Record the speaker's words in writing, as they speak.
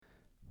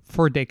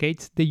For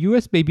decades, the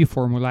US baby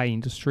formula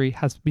industry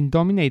has been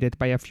dominated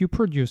by a few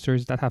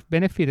producers that have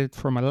benefited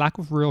from a lack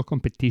of real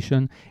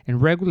competition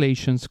and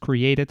regulations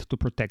created to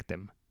protect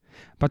them.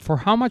 But for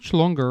how much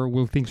longer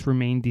will things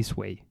remain this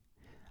way?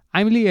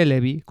 I'm Liel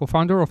Levy, co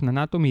founder of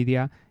Nanato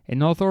Media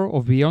and author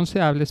of Beyond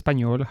Se Habla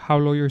Español How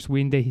Lawyers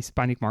Win the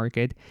Hispanic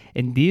Market,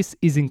 and this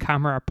is In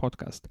Camera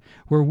Podcast,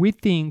 where we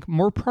think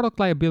more product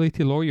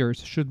liability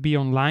lawyers should be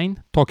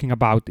online talking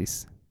about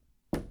this.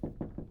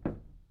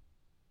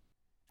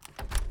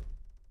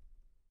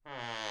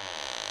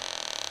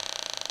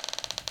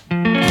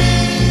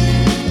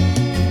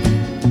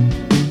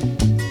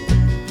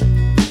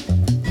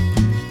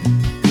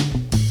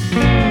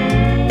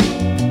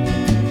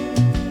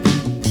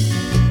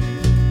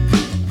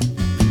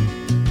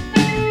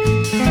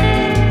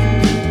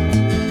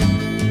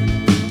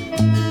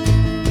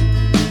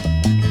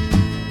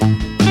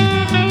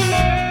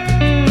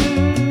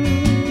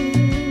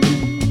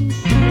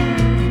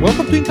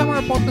 Welcome to In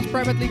Camera Podcast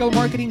Private Legal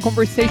Marketing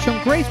Conversation.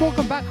 Grace,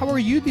 welcome back. How are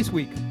you this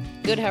week?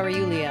 Good. How are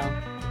you, Leo?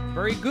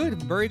 Very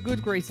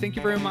good, Grace. Thank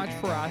you very much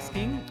for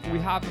asking. We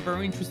have a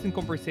very interesting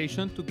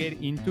conversation to get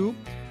into,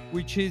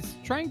 which is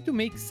trying to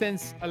make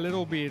sense a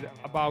little bit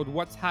about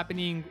what's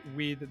happening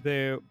with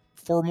the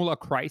formula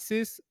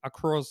crisis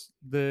across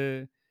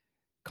the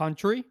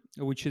country,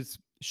 which is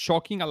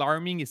shocking,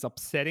 alarming, is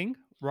upsetting,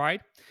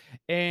 right?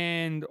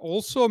 And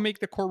also make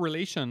the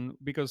correlation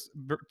because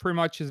pretty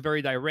much is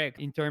very direct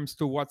in terms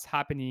to what's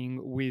happening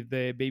with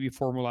the baby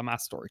formula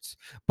masters.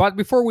 But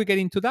before we get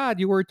into that,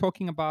 you were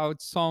talking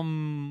about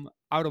some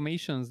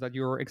automations that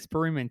you're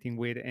experimenting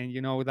with, and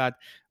you know that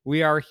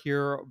we are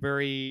here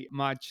very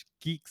much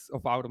geeks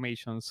of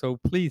automation. So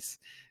please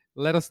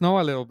let us know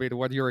a little bit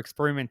what you're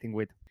experimenting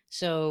with.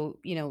 So,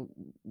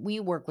 we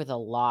work with a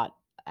lot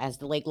as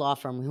the Lake Law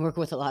firm. We work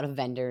with a lot of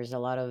vendors, a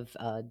lot of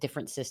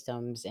different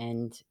systems,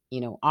 and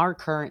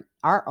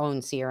our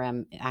own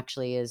CRM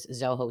actually is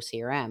Zoho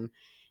CRM,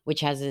 which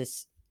has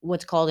this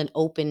what's called an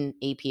open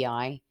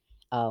API.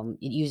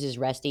 It uses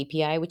REST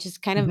API, which is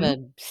kind of Hmm. a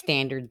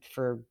standard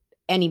for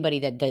anybody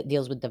that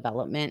deals with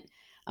development.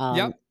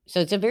 Yeah, So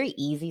it's a very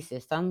easy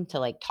system to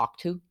like talk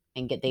to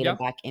and get data yeah.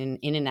 back in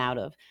and out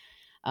of.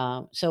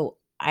 So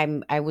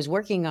I was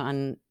working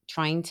on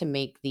trying to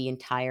make the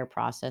entire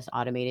process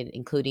automated,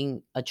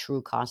 including a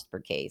true cost per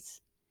case.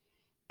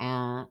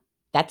 Uh,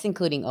 that's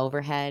including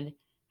overhead,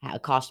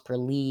 cost per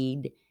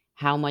lead,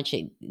 how much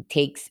it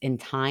takes in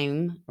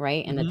time,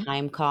 right? And the Hmm.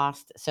 time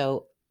cost.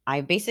 So I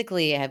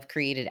basically have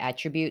created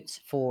attributes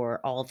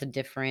for all the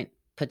different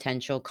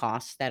potential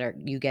costs that are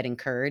you get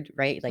incurred,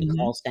 right? Like Hmm.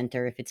 call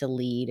center, if it's a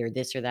lead or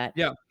this or that.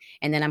 Yeah,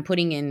 And then I'm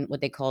putting in what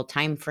they call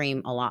time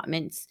frame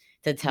allotments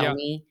to tell yeah,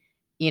 me,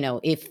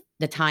 if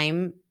the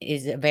time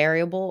is a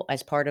variable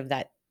as part of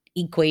that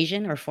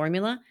equation or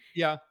formula,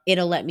 yeah.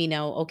 it'll let me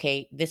know,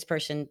 okay, this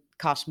person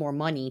costs more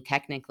money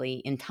technically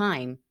in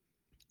time,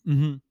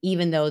 Hmm.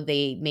 even though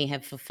they may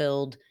have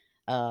fulfilled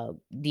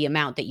the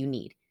amount that you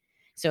need.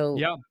 So,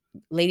 Yeah,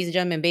 ladies and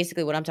gentlemen,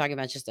 basically what I'm talking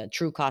about is just a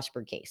true cost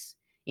per case.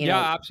 You know,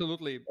 yeah,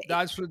 absolutely.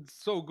 That's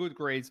so good,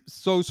 Grace.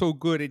 So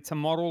good. It's a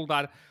model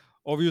that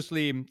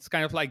obviously it's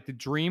kind of like the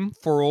dream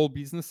for all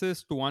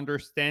businesses to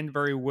understand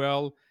very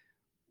well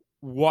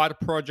what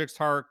projects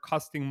are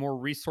costing more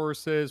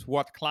resources,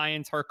 what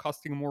clients are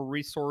costing more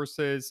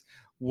resources,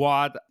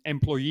 what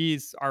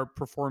employees are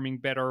performing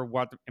better,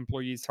 what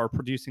employees are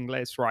producing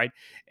less, right?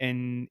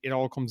 And it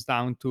all comes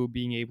down to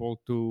being able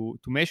to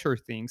measure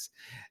things.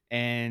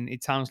 And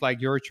it sounds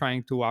like you're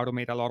trying to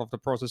automate a lot of the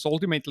process.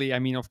 Ultimately, I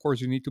mean, of course,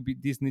 you need to be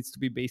this needs to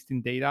be based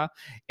in data.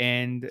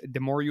 And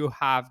the more you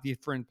have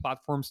different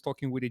platforms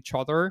talking with each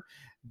other,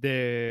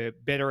 the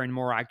better and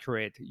more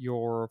accurate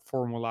your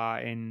formula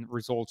and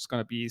results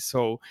going to be.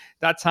 So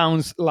that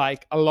sounds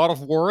like a lot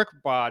of work,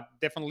 but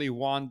definitely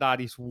one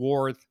that is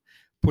worth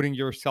putting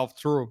yourself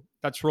through.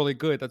 That's really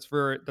good. That's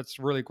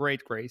really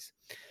great, Grace.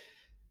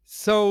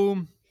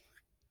 So,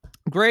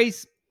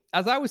 Grace,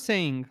 as I was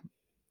saying,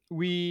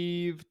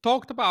 we've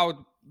talked about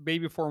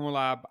baby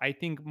formula, I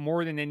think,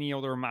 more than any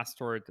other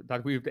master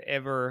that we've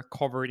ever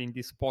covered in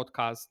this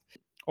podcast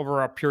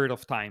over a period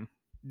of time.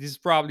 This is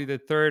probably the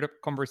third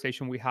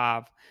conversation we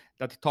have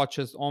that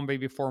touches on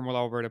baby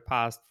formula over the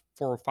past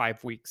 4 or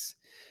 5 weeks.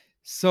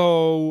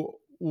 So,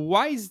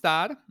 why is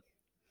that?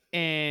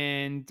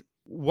 And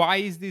why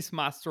is this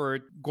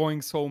master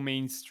going so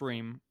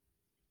mainstream?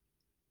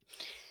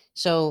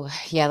 so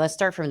yeah, let's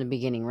start from the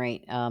beginning,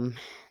 right?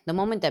 The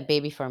moment that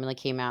baby formula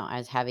came out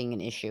as having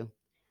an issue,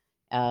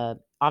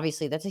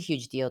 obviously that's a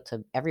huge deal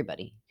to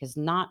everybody because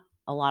not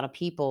a lot of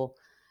people,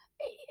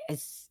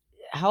 it's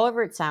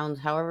however it sounds,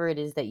 however it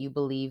is that you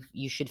believe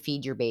you should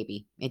feed your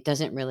baby, it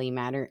doesn't really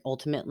matter.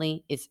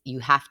 Ultimately, it's you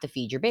have to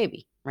feed your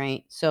baby,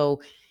 right?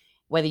 So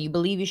whether you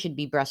believe you should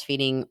be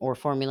breastfeeding or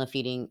formula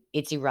feeding,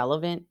 it's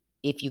irrelevant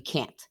if you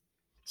can't.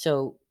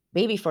 So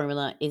baby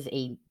formula is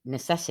a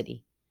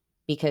necessity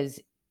because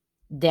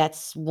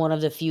that's one of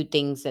the few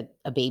things that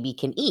a baby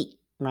can eat,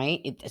 right?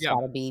 It's Yeah,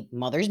 got to be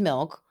mother's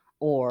milk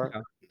or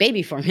yeah,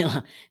 baby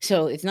formula.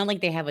 So it's not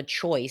like they have a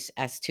choice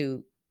as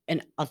to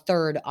a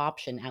third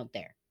option out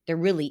there. There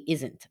really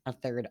isn't a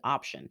third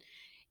option.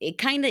 It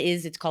kind of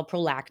is. It's called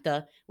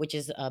Prolacta, which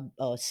is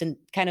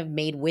kind of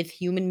made with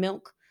human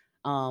milk.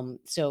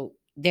 So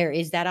there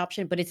is that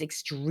option, but it's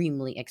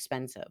extremely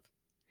expensive.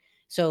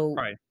 So,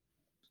 Right.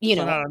 you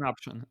So know, not an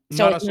option,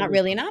 so not a it's not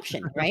really an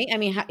solution. option, right? I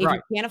mean, if you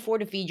Right. can't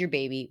afford to feed your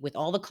baby with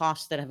all the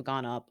costs that have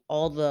gone up,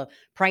 all the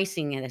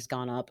pricing that has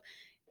gone up,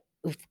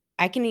 oof,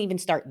 I can even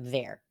start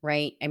there,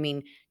 right? I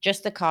mean,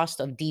 just the cost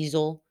of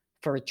diesel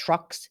for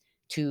trucks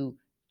to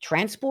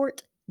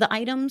transport the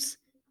items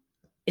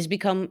has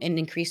become an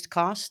increased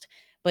cost,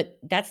 but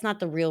that's not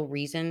the real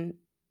reason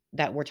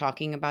that we're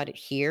talking about it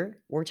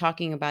here. We're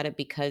talking about it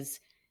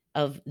because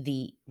of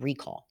the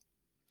recall.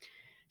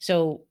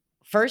 So,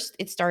 first,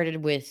 it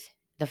started with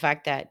the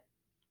fact that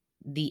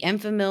the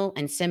Enfamil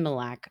and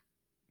Similac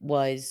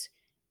was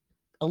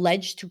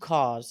alleged to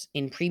cause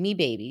in preemie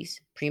babies,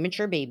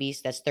 premature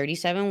babies that's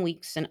 37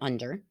 weeks and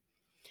under,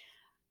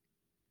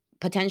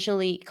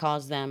 potentially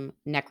cause them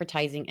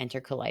necrotizing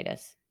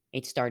enterocolitis.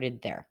 It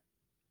started there.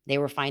 They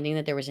were finding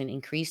that there was an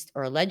increased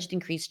or alleged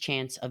increased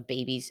chance of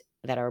babies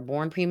that are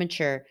born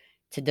premature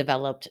to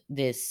develop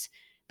this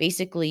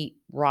basically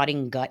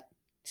rotting gut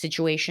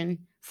situation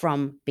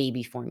from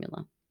baby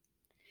formula.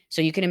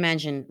 So you can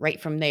imagine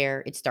right from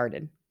there it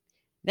started.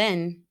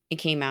 Then it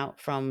came out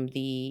from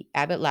the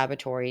Abbott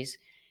Laboratories.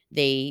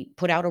 They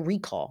put out a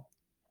recall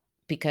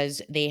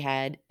because they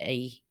had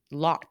a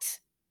lot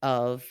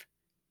of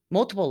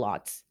multiple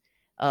lots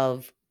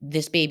of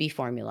this baby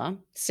formula,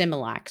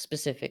 Similac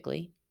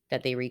specifically,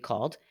 that they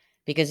recalled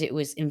because it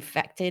was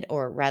infected,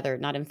 or rather,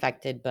 not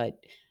infected, but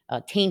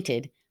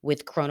tainted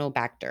with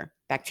Chronobacter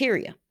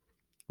bacteria,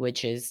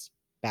 which is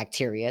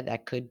bacteria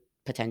that could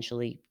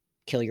potentially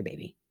kill your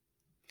baby.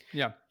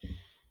 Yeah.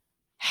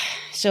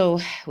 So,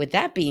 with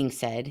that being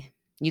said,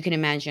 you can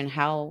imagine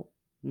how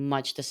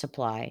much the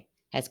supply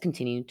has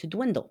continued to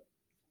dwindle.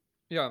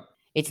 Yeah.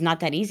 It's not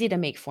that easy to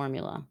make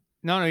formula.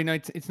 No, no, no,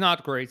 it's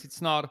not great.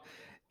 It's not.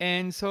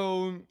 And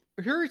so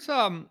here's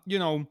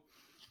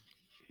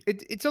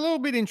it's a little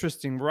bit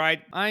interesting,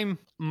 right? I'm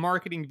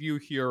marketing view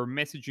here,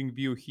 messaging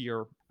view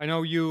here. I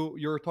know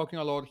you're talking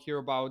a lot here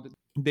about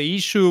the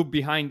issue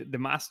behind the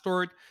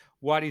mustard,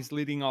 what is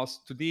leading us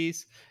to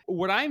this.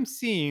 What I'm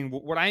seeing,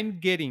 what I'm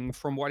getting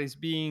from what is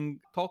being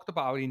talked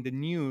about in the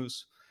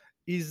news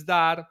is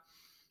that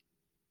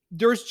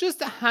there's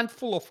just a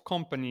handful of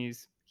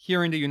companies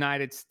here in the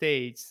United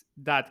States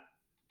that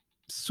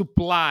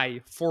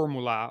supply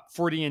formula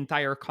for the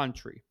entire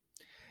country.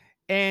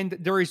 And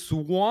there is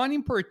one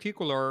in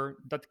particular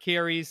that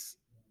carries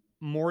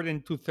more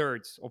than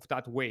two-thirds of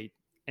that weight,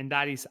 and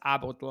that is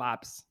Abbott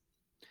Labs.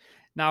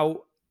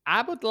 Now,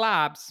 Abbott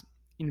Labs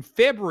in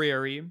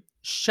February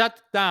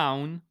shut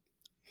down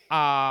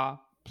a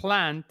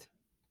plant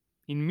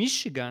in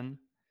Michigan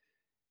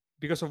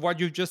because of what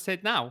you just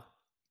said now,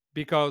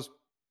 because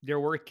there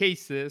were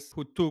cases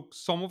who took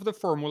some of the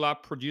formula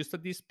produced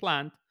at this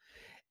plant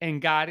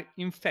and got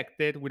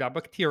infected with a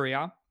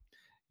bacteria.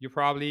 You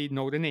probably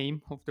know the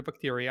name of the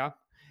bacteria.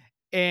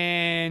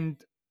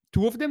 And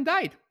two of them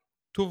died.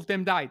 Two of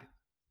them died.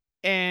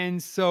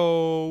 And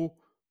so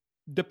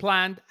the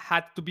plant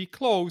had to be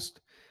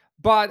closed.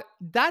 But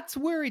that's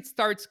where it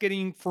starts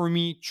getting for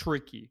me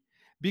tricky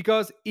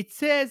because it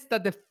says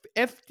that the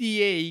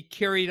FDA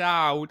carried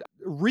out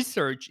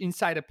research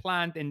inside a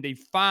plant and they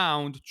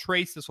found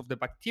traces of the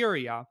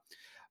bacteria.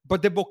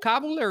 But the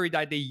vocabulary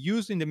that they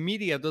use in the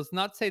media does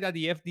not say that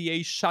the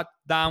FDA shut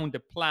down the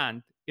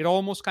plant. It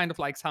almost kind of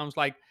like sounds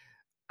like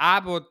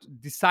Abbott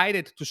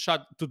decided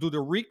to do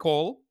the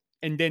recall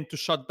and then to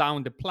shut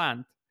down the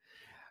plant.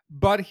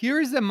 But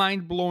here's the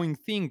mind-blowing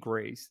thing,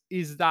 Grace,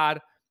 is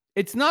that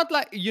it's not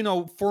like,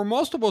 for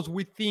most of us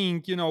we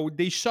think,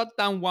 they shut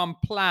down one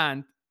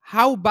plant.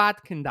 How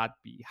bad can that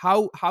be?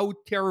 How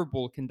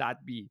terrible can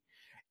that be?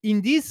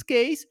 In this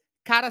case,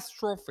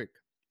 catastrophic,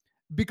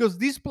 because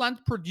this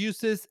plant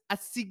produces a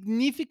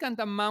significant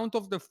amount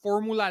of the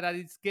formula that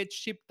it gets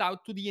shipped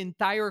out to the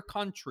entire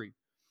country.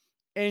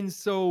 And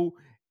so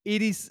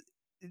it is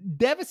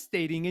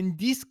devastating. And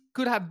this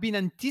could have been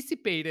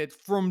anticipated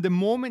from the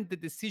moment the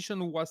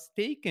decision was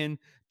taken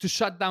to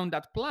shut down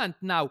that plant.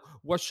 Now,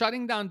 was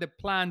shutting down the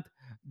plant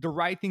the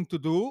right thing to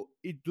do?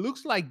 It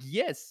looks like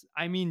yes.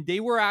 I mean, they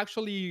were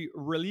actually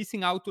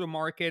releasing out to the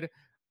market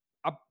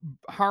a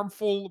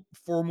harmful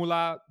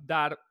formula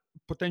that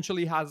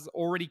potentially has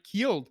already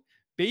killed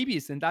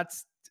babies, and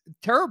that's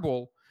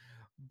terrible.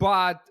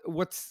 But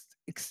what's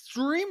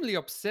extremely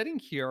upsetting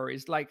here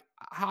is like,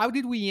 how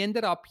did we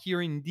ended up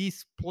here in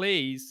this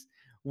place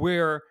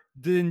where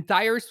the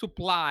entire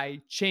supply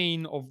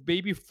chain of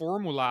baby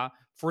formula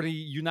for the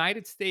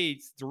United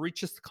States, the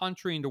richest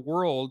country in the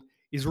world,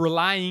 is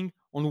relying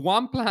on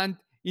one plant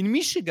in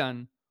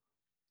Michigan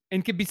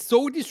and can be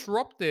so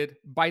disrupted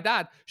by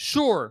that?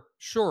 Sure,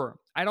 sure.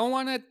 I don't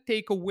want to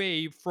take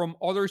away from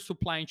other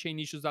supply chain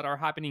issues that are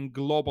happening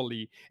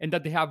globally and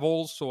that they have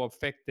also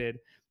affected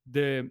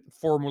the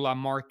formula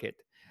market.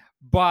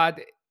 But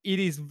it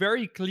is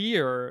very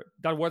clear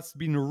that what's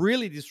been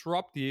really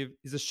disruptive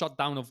is the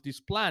shutdown of this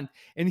plant.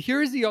 And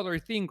here's the other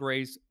thing,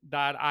 Grace,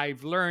 that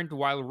I've learned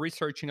while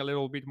researching a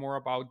little bit more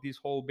about this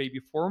whole baby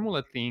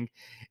formula thing.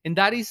 And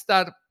that is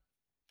that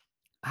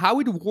how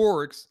it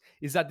works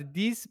is that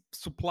these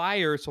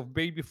suppliers of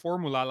baby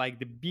formula, like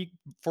the big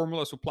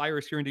formula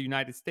suppliers here in the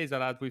United States,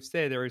 that as we've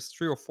said, there is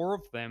three or four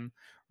of them,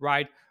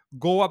 right?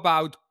 Go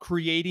about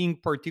creating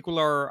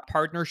particular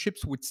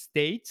partnerships with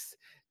states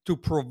to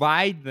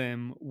provide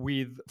them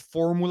with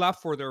formula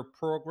for their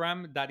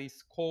program that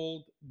is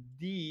called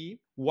the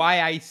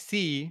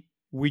YIC,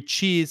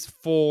 which is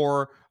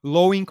for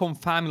low income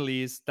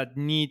families that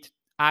need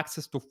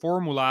access to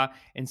formula.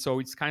 And so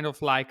it's kind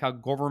of like a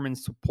government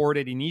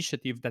supported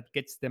initiative that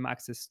gets them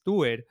access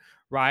to it,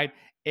 right?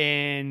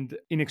 And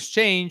in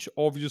exchange,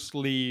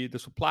 obviously the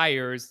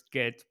suppliers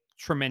get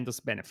tremendous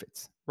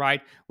benefits,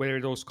 right?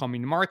 Whether those come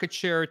in market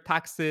share,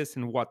 taxes,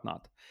 and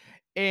whatnot.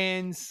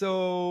 And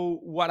so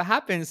what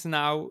happens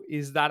now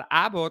is that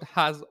Abbott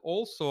has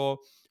also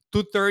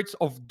two-thirds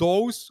of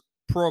those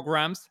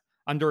programs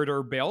under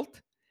their belt.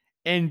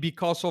 And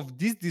because of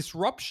this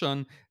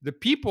disruption, the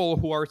people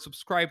who are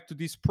subscribed to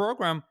this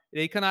program,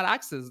 they cannot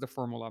access the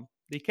formula.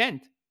 They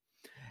can't.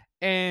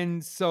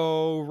 And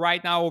so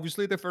right now,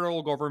 obviously, the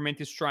federal government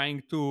is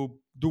trying to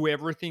do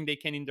everything they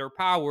can in their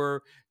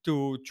power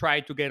to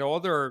try to get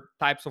other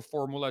types of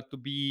formula to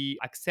be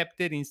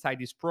accepted inside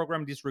this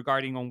program,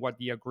 disregarding on what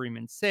the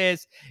agreement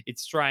says.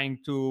 It's trying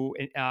to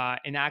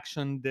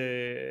enaction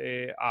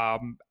the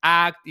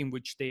act in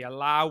which they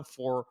allow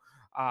for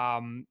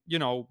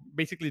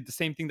basically the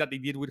same thing that they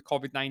did with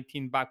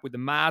COVID-19 back with the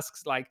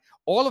masks. Like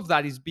all of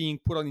that is being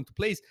put on into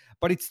place,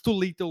 but it's too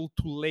little,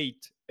 too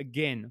late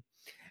again.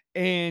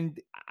 And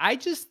I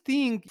just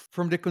think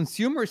from the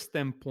consumer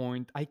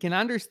standpoint, I can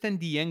understand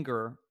the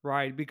anger,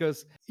 right?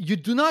 Because you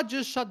do not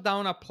just shut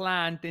down a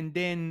plant and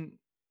then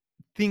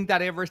think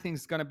that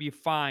everything's going to be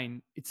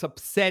fine. It's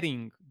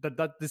upsetting that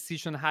that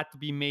decision had to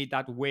be made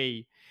that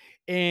way.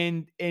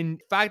 And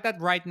fact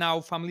that right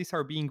now families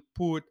are being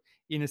put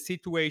in a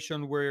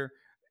situation where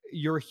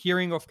you're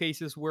hearing of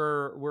cases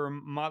where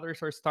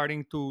mothers are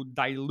starting to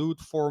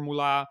dilute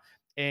formula,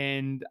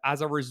 and as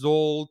a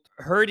result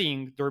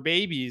hurting their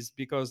babies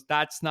because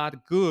that's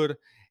not good,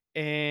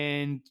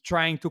 and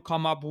trying to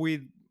come up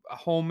with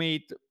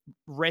homemade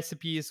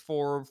recipes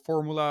for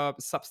formula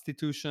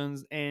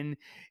substitutions, and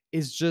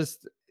it's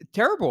just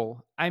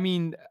terrible. I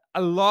mean,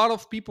 a lot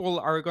of people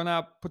are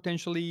gonna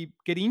potentially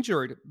get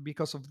injured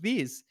because of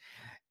this.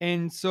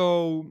 And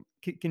so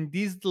can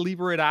this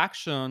deliberate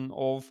action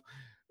of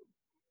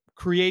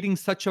creating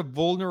such a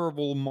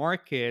vulnerable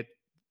market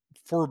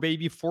for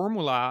baby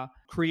formula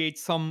create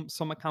some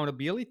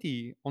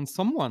accountability on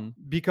someone,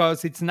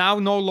 because it's now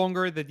no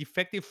longer the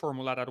defective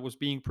formula that was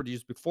being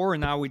produced before.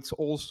 Now it's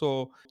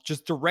also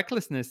just the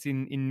recklessness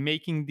in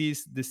making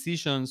these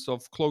decisions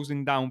of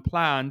closing down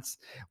plants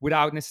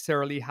without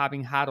necessarily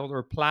having had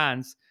other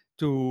plans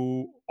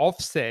to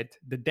offset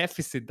the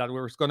deficit that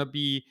was going to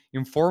be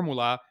in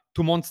formula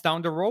 2 months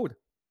down the road.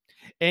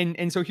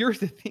 And so here's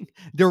the thing: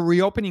 they're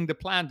reopening the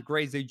plant,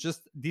 Grace. They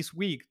just this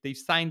week they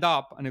signed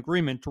up an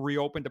agreement to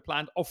reopen the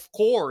plant. Of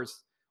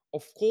course,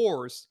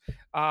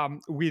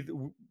 with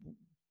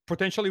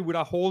potentially with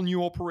a whole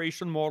new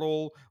operation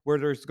model where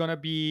there's going to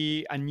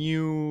be a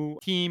new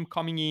team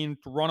coming in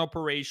to run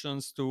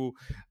operations to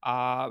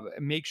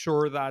make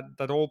sure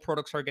that all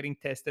products are getting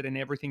tested and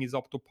everything is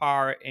up to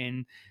par,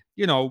 and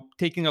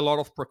taking a lot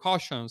of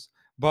precautions.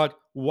 But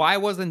why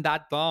wasn't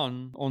that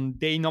done on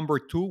day number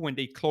 2 when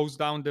they closed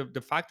down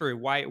the factory?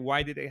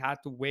 Why did they have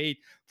to wait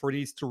for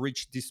this to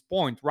reach this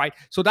point, right?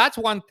 So that's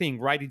one thing,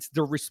 right? It's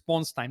the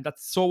response time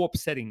that's so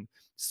upsetting,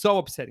 so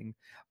upsetting.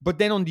 But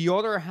then on the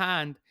other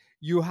hand,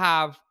 you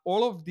have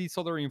all of this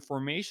other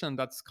information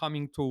that's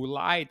coming to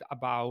light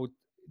about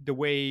the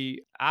way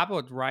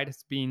Abbott, right,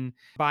 has been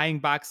buying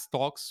back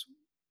stocks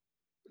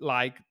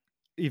like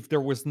if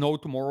there was no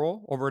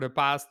tomorrow over the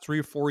past 3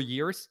 or 4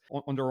 years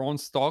on their own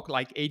stock,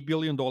 like $8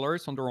 billion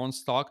on their own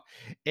stock.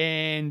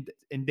 And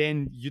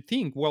then you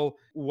think, well,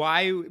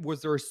 why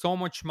was there so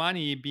much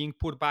money being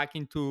put back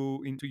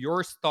into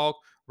your stock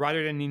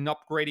rather than in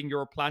upgrading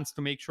your plants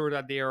to make sure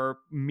that they are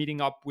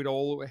meeting up with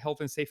all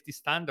health and safety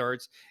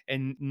standards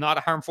and not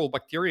harmful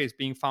bacteria is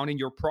being found in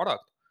your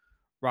product,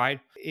 right?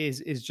 Is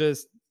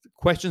just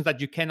questions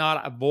that you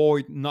cannot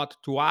avoid not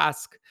to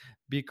ask,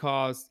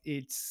 because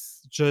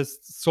it's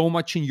just so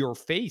much in your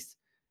face.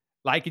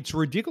 Like it's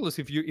ridiculous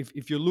if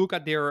you look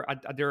at their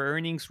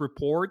earnings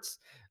reports,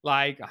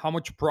 like how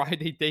much pride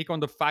they take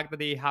on the fact that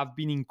they have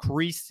been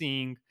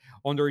increasing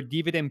on their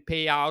dividend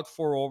payout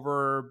for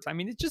over, I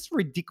mean, it's just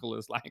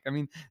ridiculous. Like, I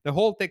mean, the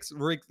whole text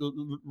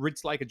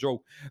reads like a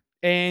joke.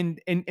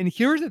 And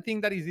here's the thing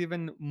that is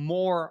even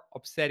more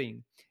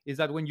upsetting is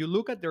that when you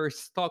look at their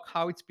stock,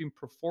 how it's been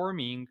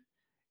performing,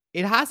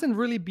 it hasn't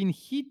really been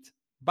hit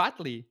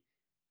badly,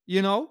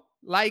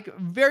 like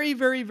very,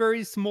 very,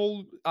 very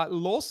small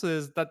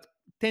losses that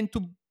tend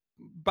to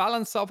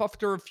balance off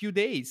after a few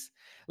days.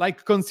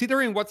 Like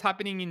considering what's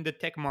happening in the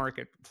tech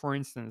market, for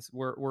instance,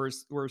 where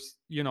The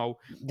you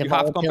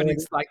have companies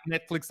volatility. like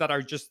Netflix that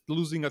are just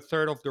losing a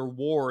third of their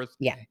worth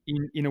Yeah.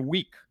 in a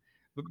week.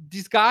 But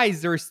these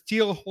guys, they're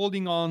still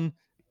holding on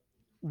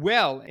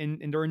well,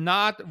 and they're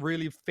not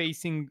really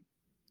facing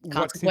what seems to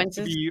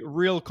Consequences. be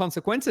real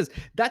consequences.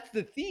 That's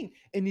the thing,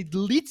 and it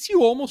leads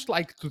you almost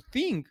like to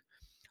think,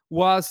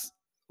 was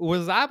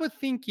was Abbott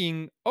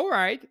thinking, all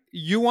right,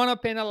 you want to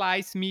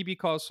penalize me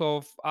because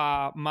of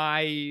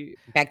my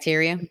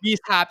Bacteria.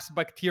 mishaps,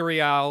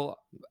 bacterial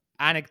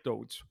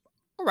anecdotes.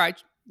 All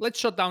right, let's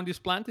shut down this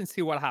plant and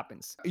see what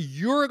happens.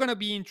 You're gonna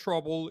be in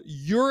trouble.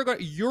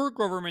 Your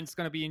government's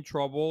gonna be in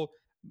trouble.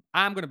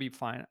 I'm gonna be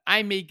fine.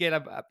 I may get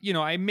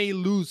I may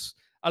lose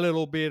a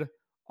little bit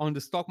on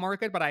the stock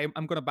market, but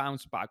I'm gonna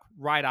bounce back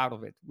right out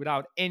of it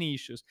without any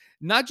issues.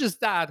 Not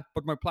just that,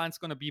 but my plant's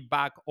gonna be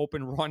back up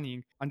and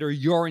running under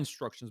your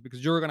instructions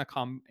because you're gonna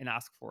come and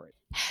ask for it.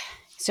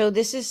 So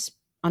this is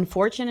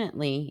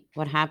unfortunately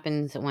what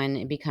happens when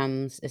it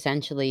becomes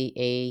essentially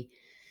a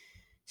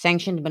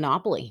sanctioned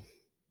monopoly,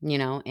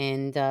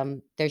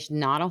 and there's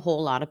not a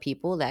whole lot of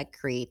people that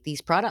create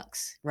these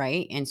products,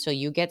 right? And so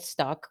you get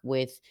stuck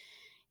with,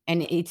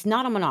 and it's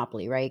not a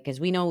monopoly, right? Because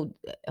we know,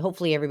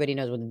 hopefully everybody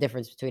knows what the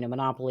difference between a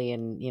monopoly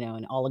and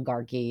an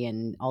oligarchy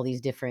and all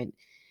these different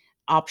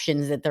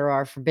options that there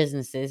are for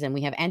businesses. And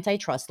we have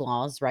antitrust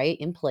laws, right,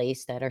 in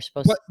place that are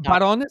supposed But to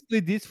stop. honestly,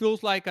 this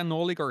feels like an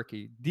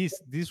oligarchy.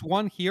 This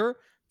one here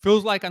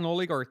feels like an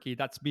oligarchy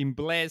that's been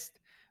blessed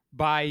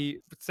by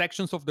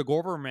sections of the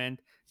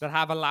government that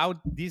have allowed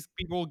these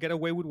people get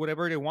away with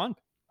whatever they want.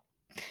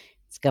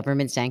 It's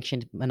government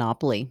sanctioned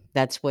monopoly.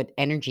 That's what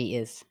energy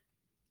is.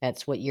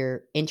 That's what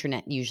your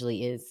internet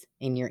usually is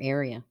in your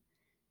area.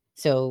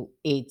 So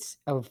it's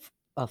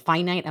a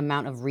finite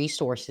amount of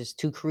resources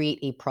to create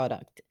a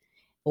product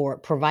or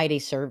provide a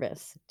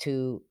service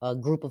to a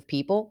group of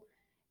people.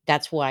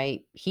 That's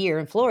why here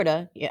in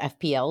Florida,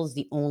 FPL is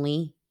the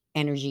only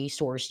energy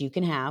source you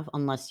can have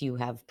unless you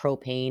have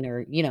propane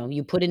or,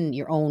 you put in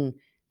your own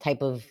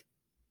type of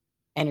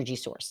energy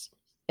source.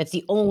 That's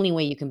the only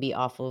way you can be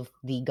off of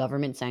the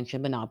government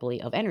sanctioned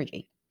monopoly of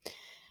energy.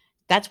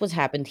 That's what's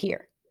happened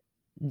here.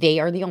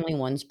 They are the only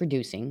ones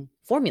producing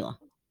formula.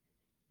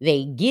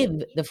 They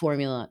give the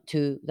formula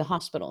to the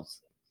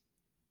hospitals.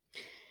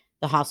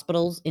 The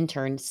hospitals, in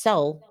turn,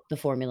 sell the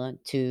formula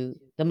to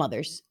the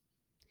mothers.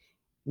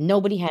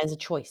 Nobody has a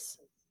choice.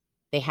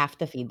 They have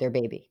to feed their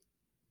baby.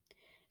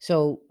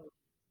 So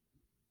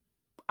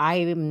I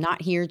am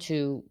not here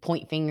to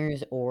point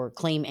fingers or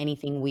claim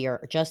anything. We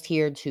are just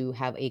here to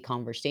have a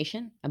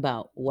conversation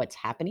about what's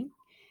happening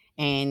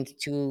and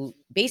to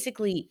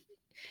basically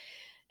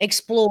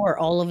explore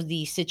all of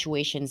the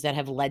situations that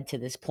have led to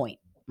this point,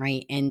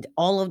 right? And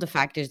all of the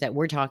factors that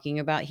we're talking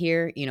about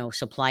here,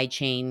 supply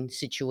chain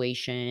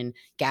situation,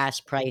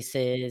 gas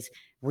prices,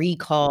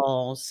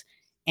 recalls,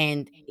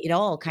 and it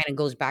all kind of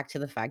goes back to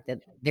the fact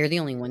that they're the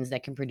only ones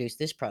that can produce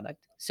this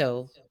product.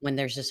 So when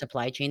there's a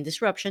supply chain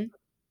disruption,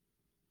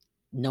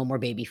 no more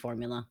baby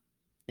formula.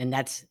 And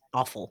that's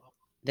awful.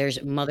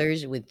 There's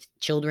mothers with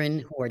children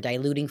who are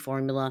diluting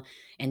formula,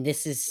 and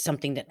this is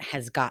something that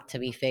has got to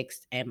be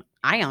fixed. And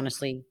I don't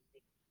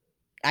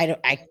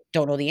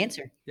know the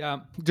answer.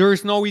 Yeah,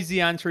 there's no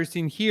easy answers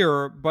in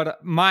here,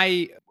 but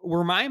my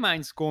where my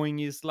mind's going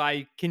is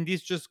like, can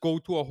this just go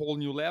to a whole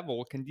new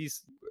level? Can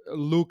this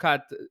look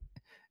at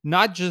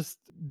not just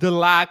the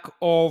lack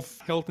of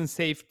health and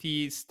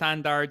safety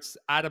standards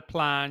at a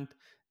plant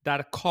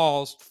that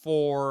caused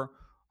for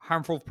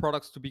harmful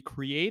products to be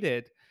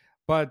created,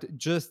 but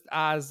just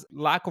as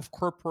lack of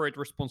corporate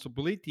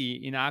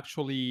responsibility in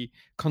actually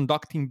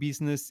conducting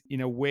business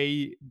in a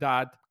way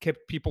that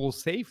kept people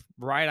safe,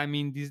 right? I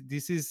mean,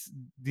 this is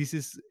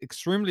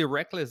extremely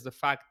reckless, the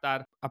fact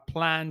that a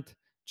plant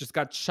just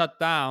got shut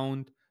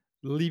down,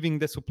 leaving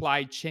the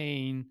supply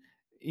chain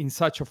in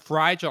such a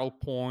fragile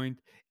point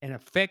and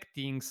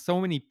affecting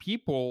so many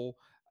people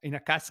in a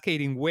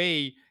cascading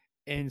way,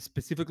 and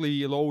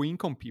specifically low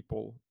income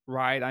people,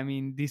 right? I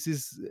mean,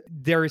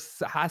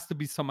 has to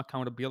be some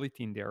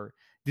accountability in there.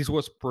 This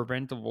was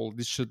preventable.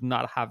 This should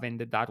not have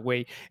ended that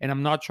way, and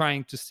I'm not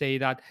trying to say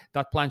that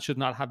that plan should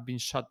not have been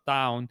shut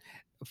down.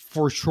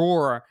 For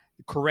sure,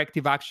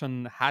 corrective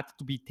action had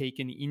to be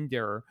taken in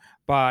there,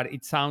 but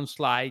it sounds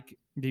like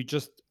they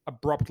just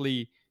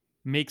abruptly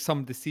make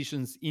some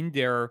decisions in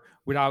there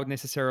without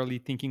necessarily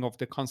thinking of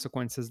the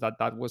consequences that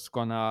that was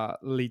gonna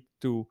lead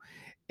to.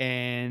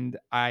 And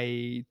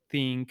I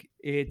think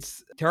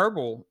it's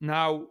terrible.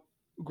 Now,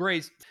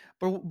 Grace,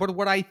 but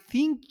what I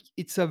think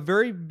it's a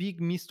very big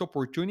missed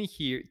opportunity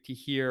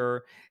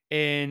here,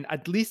 and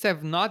at least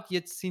I've not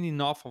yet seen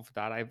enough of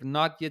that. I've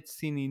not yet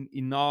seen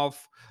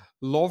enough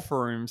law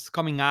firms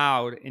coming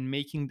out and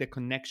making the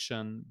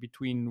connection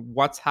between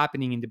what's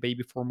happening in the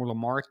baby formula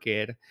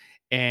market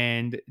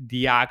and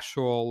the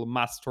actual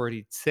mass storage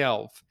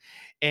itself.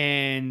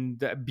 And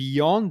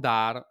beyond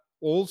that,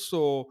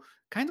 also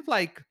kind of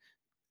like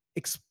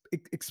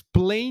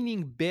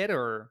explaining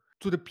better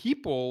to the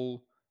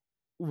people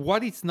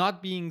what is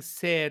not being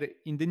said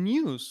in the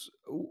news,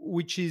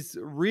 which is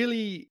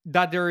really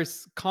that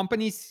there's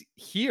companies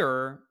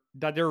here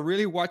that they're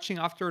really watching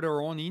after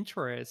their own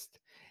interest,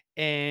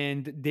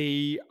 and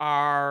they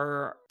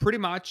are pretty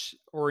much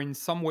or in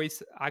some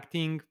ways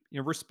acting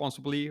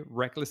irresponsibly,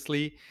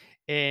 recklessly,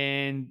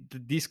 and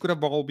this could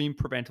have all been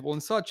preventable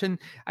and such. And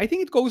I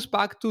think it goes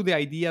back to the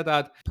idea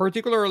that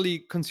particularly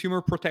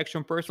consumer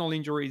protection, personal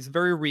injury is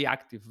very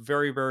reactive,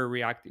 very, very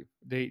reactive.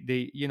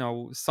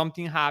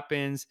 Something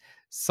happens,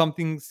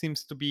 something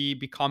seems to be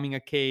becoming a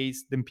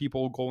case, then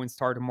people go and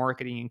start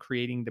marketing and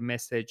creating the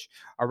message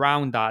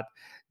around that.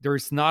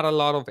 There's not a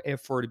lot of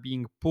effort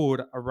being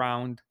put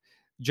around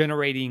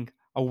generating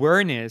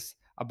awareness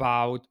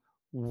about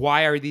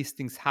why are these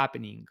things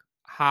happening,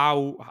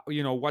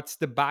 what's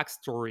the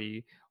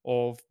backstory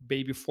of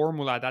baby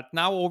formula that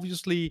now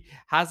obviously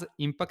has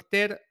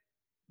impacted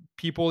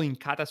people in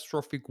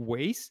catastrophic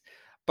ways.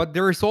 But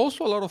there is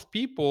also a lot of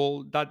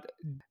people that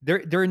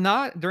they're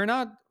not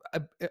uh,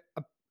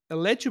 uh,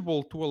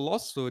 eligible to a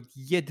lawsuit,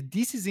 yet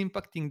this is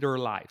impacting their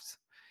lives.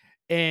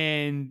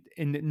 And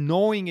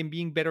knowing and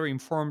being better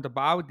informed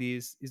about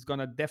this is going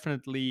to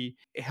definitely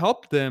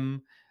help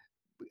them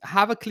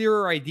have a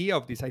clearer idea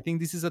of this. I think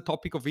this is a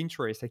topic of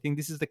interest. I think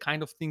this is the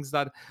kind of things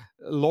that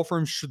law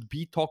firms should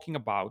be talking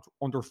about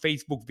on their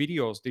Facebook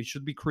videos. They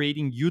should be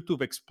creating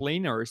YouTube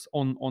explainers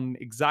on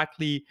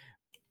exactly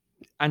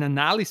an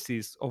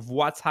analysis of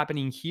what's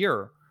happening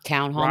here,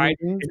 Town hall right?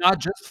 meetings. And not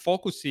just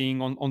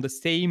focusing on the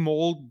same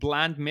old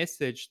bland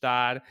message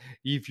that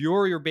if you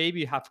or your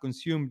baby have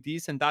consumed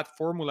this and that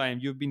formula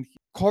and you've been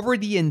cover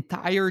the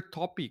entire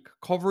topic,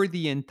 cover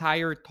the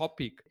entire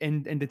topic.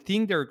 And the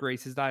thing there,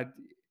 Grace, is that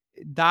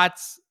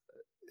that's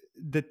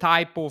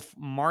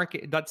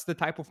that's the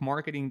type of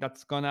marketing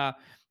that's gonna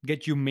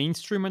get you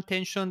mainstream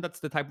attention. That's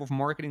the type of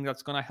marketing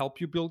that's gonna help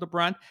you build a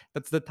brand.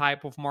 That's the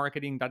type of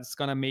marketing that's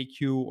gonna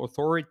make you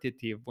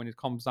authoritative when it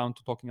comes down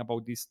to talking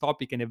about this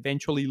topic, and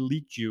eventually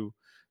lead you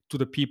to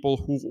the people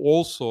who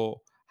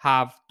also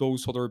have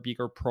those other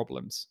bigger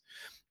problems.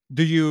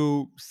 Do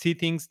you see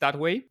things that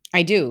way?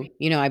 I do.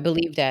 I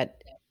believe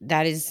that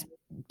that is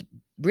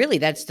really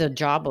that's the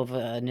job of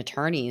an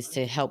attorney, is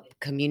to help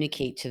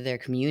communicate to their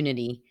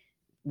community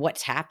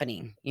what's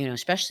happening,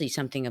 especially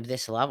something of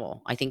this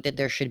level. I think that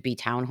there should be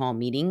town hall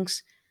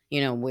meetings,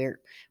 where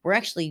we're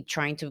actually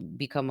trying to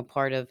become a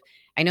part of.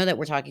 I know that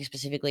we're talking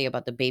specifically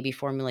about the baby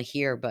formula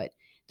here, but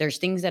there's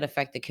things that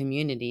affect the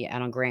community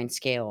on a grand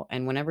scale.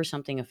 And whenever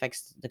something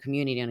affects the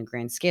community on a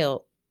grand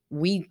scale,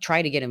 we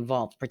try to get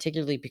involved,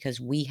 particularly because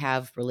we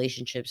have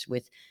relationships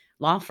with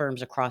law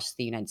firms across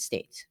the United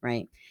States,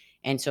 right?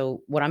 And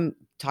so, what I'm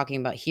talking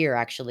about here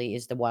actually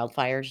is the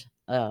wildfires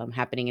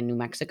happening in New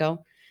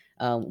Mexico.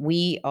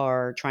 We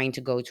are trying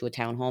to go to a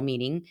town hall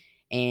meeting,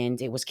 and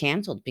it was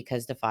canceled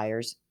because the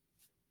fires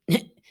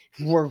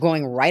were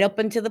going right up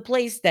into the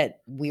place that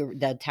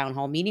the town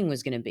hall meeting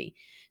was going to be.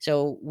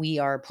 So we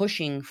are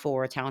pushing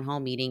for a town hall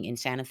meeting in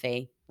Santa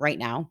Fe right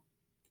now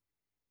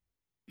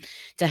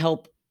to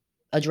help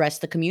address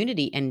the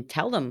community and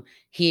tell them,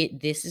 here,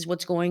 this is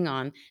what's going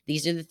on,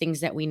 these are the things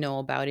that we know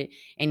about it,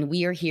 and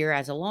we are here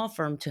as a law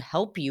firm to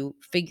help you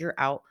figure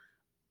out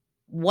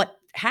what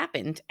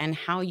happened and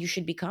how you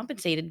should be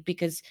compensated,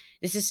 because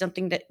this is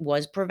something that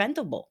was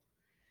preventable.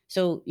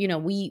 So,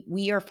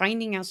 we are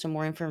finding out some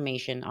more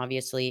information,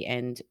 obviously,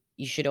 and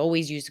you should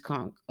always use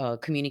the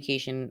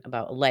communication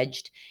about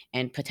alleged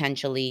and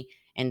potentially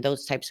and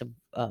those types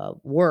of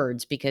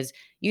words, because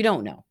you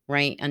don't know,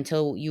 right?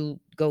 Until you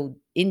go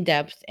in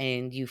depth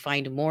and you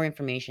find more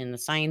information, the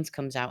science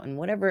comes out, and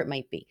whatever it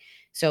might be.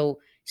 So,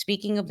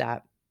 speaking of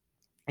that,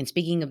 and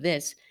speaking of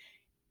this,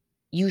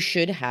 you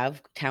should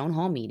have town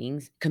hall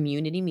meetings,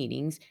 community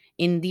meetings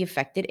in the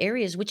affected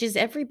areas, which is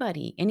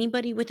everybody.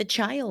 Anybody with a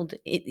child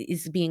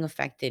is being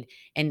affected.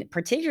 And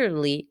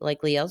particularly,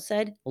 like Liel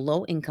said,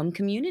 low income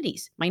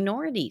communities,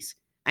 minorities.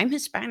 I'm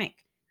Hispanic,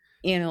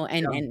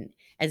 and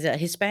as a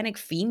Hispanic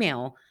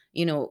female,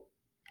 you know,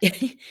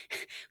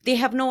 they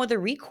have no other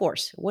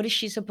recourse. What is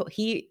she supposed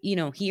he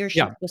or she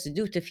Yeah. supposed to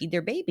do to feed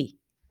their baby?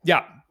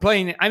 Yeah,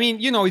 plain. I mean,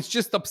 it's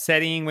just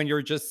upsetting when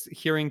you're just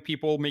hearing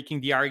people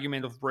making the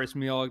argument of breast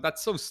milk.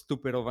 That's so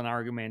stupid of an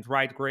argument,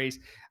 right, Grace?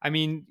 I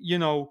mean,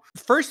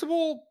 first of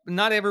all,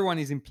 not everyone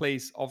is in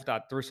place of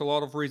that. There's a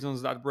lot of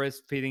reasons that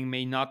breastfeeding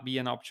may not be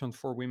an option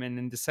for women.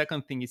 And the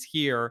second thing is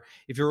here,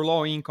 if you're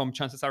low income,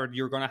 chances are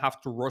you're gonna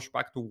have to rush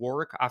back to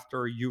work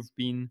after you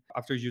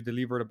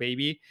delivered a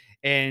baby.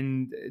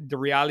 And the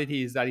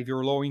reality is that if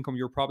you're low income,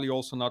 you're probably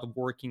also not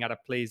working at a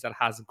place that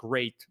has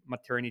great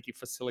maternity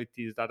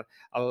facilities that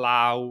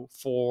allow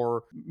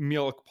for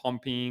milk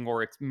pumping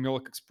or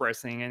milk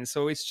expressing. And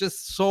so it's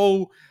just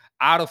so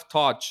out of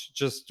touch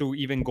just to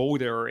even go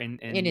there and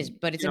It is, and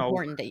but it's you know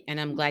important that, and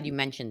I'm glad you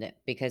mentioned it,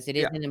 because it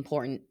is yeah. an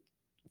important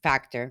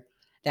factor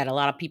that a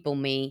lot of people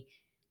may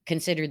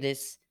consider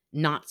this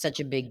not such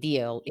a big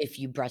deal if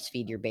you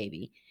breastfeed your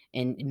baby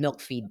and milk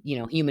feed,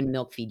 human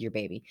milk feed your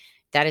baby.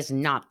 That is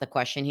not the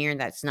question here.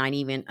 That's not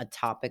even a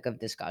topic of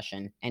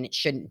discussion, and it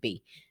shouldn't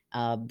be.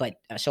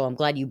 So I'm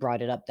glad you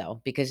brought it up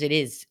though, because it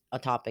is a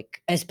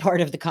topic as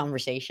part of the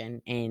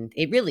conversation, and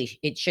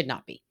it should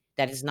not be.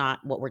 That is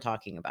not what we're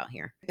talking about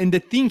here. And the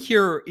thing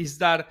here is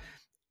that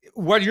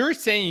what you're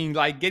saying,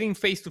 like getting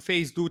face to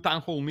face, do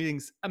town hall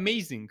meetings,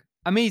 amazing,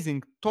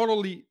 amazing,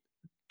 totally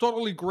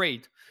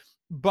great.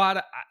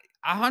 But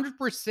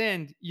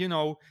 100%,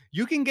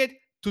 you can get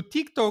to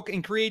TikTok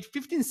and create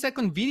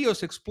 15-second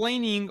videos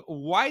explaining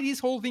why this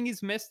whole thing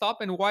is messed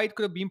up and why it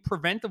could have been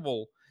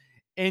preventable.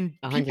 And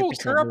people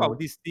 100% care right. about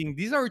these things.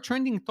 These are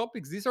trending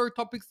topics. These are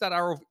topics that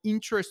are of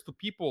interest to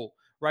people,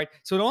 right?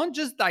 So don't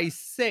just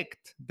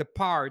dissect the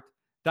part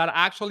that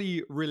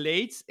actually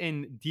relates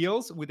and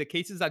deals with the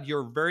cases that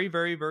you're very,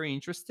 very, very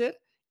interested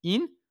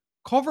in.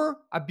 Cover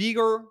a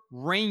bigger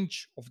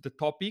range of the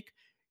topic,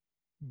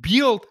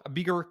 build a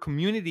bigger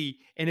community,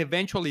 and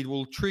eventually it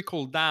will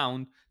trickle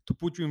down to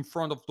put you in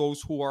front of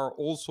those who are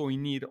also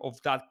in need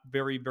of that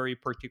very, very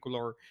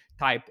particular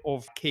type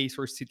of case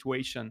or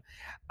situation.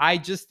 I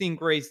just think,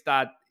 Grace,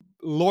 that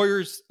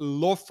lawyers,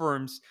 law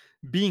firms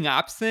being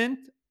absent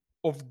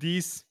of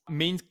this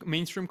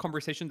mainstream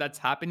conversation that's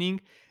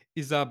happening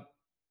is a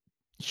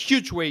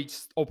huge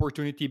waste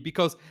opportunity,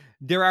 because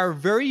there are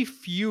very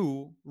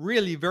few,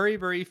 really very,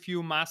 very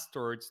few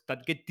masters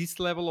that get this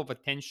level of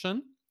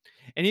attention.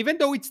 And even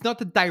though it's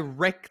not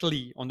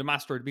directly on the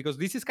mustard, because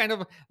this is kind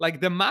of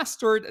like the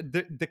mustard,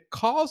 the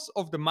cause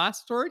of the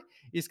mustard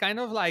is kind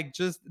of like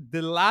just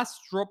the last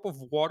drop of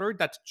water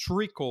that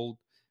trickled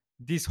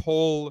this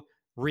whole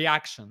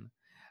reaction.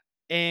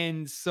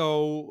 And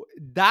so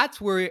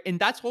that's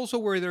also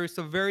where there's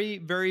a very,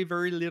 very,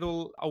 very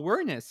little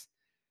awareness.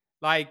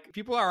 Like,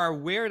 people are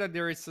aware that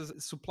there is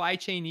supply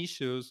chain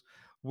issues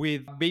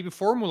with baby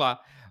formula,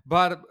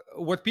 but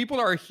what people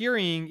are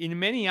hearing in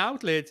many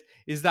outlets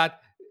is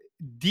that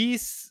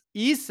this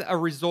is a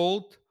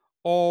result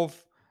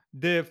of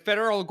the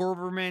federal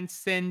government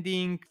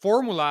sending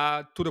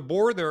formula to the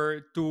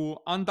border to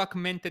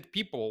undocumented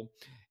people,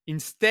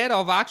 instead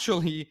of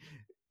actually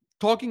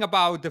talking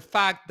about the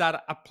fact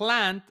that a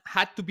plant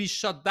had to be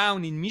shut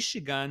down in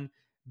Michigan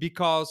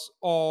because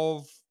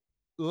of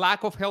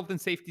lack of health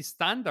and safety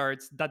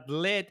standards that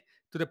led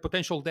to the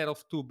potential death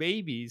of two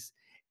babies.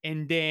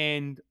 And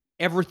then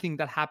everything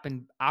that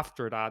happened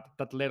after that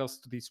that led us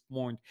to this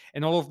point,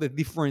 and all of the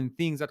different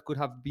things that could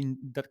have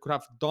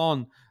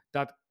done,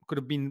 that could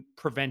have been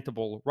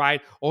preventable,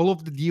 right? All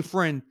of the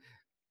different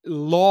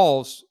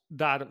laws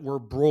that were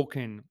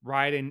broken,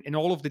 right? And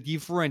all of the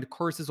different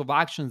courses of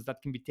actions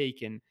that can be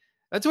taken.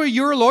 That's why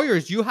you're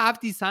lawyers. You have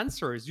these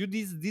answers. You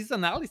these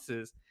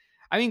analysis.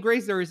 I mean,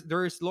 Grace,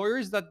 there's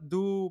lawyers that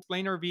do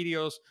explainer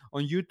videos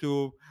on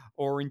YouTube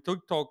or in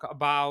TikTok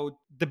about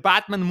the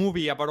Batman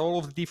movie, about all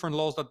of the different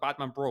laws that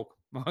Batman broke.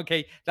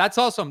 Okay, that's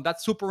awesome.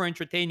 That's super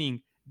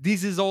entertaining.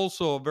 This is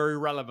also very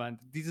relevant.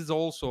 This is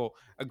also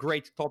a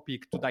great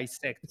topic to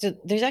dissect. So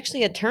there's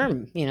actually a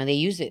term, they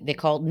use it. They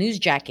call it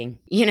newsjacking.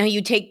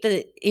 You take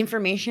the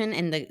information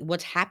and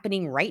what's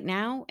happening right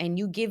now, and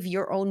you give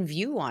your own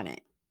view on it.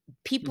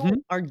 People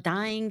Mhm, are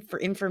dying for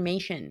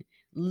information,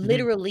 mhm.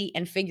 literally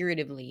and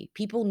figuratively.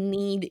 People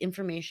need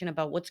information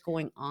about what's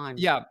going on.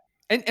 Yeah.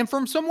 And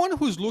from someone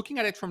who's looking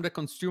at it from the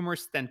consumer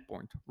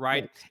standpoint,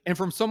 right? Right. And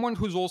from someone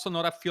who's also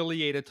not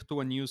affiliated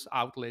to a news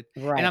outlet.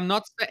 And Right. I'm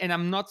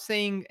not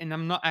saying,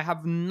 and I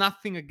have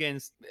nothing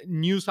against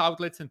news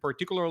outlets, and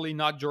particularly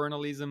not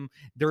journalism.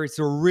 There is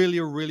a really,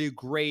 really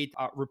great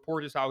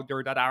reporters out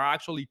there that are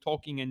actually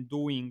talking and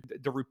doing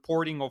the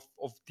reporting of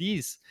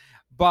these.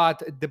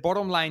 But the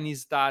bottom line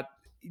is that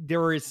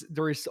there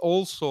is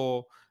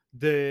also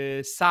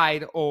the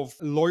side of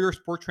lawyers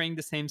portraying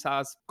the same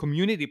as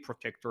community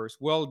protectors.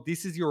 Well,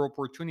 this is your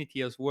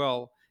opportunity as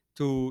well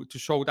to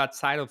show that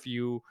side of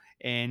you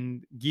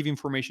and give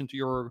information to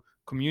your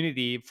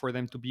community for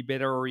them to be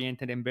better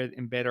oriented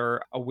and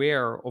better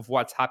aware of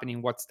what's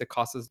happening, what's the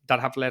causes that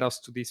have led us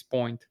to this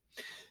point.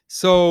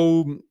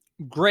 So,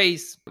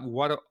 Grace,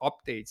 what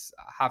updates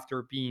have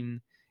there been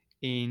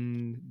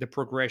in the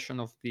progression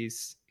of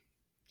this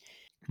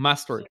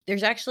mastered?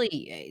 There's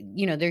actually,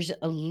 there's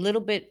a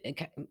little bit,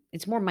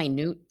 it's more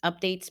minute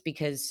updates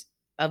because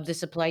of the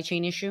supply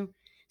chain issue.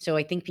 So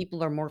I think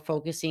people are more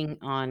focusing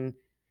on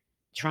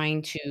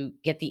trying to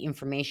get the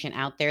information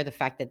out there, the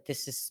fact that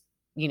this is,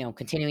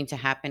 continuing to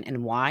happen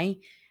and why,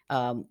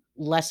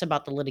 less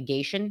about the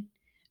litigation.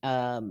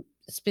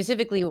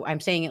 Specifically,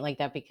 I'm saying it like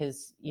that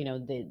because,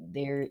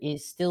 there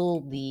is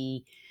still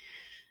the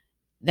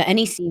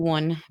NEC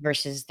one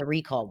versus the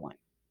recall one.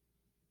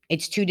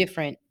 It's 2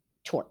 different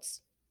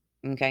torts.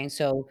 Okay,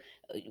 so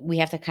we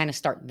have to kind of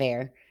start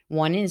there.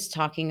 One is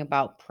talking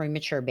about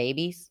premature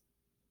babies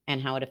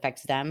and how it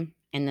affects them,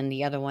 and then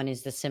the other one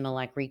is the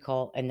Similac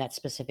recall and that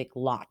specific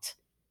lot,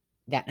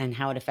 that and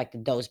how it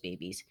affected those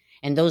babies.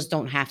 And those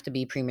don't have to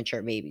be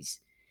premature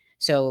babies.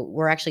 So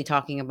we're actually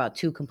talking about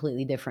 2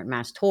 completely different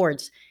mass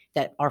torts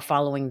that are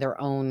following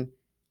their own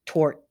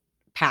tort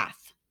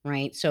path,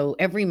 right? So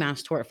every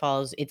mass tort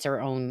follows its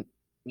own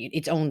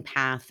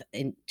path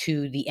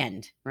to the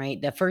end,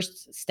 right? The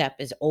first step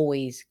is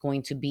always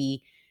going to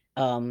be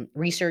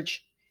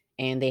research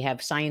and they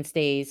have science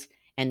days,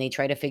 and they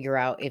try to figure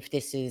out if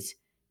this is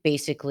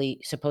basically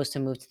supposed to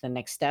move to the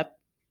next step.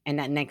 And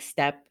that next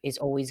step is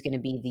always going to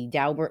be the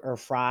Daubert or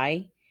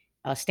Fry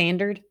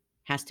standard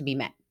has to be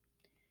met.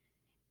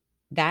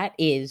 That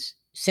is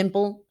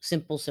simple,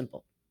 simple,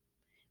 simple.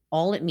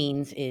 All it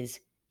means is,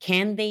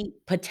 can they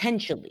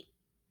potentially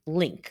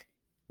link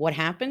what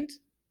happened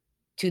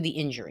to the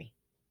injury?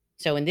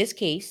 So in this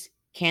case,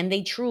 can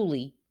they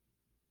truly,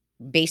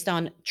 based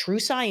on true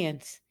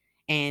science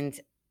and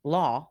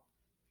law,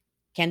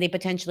 can they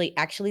potentially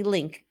actually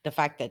link the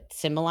fact that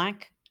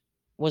Similac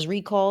was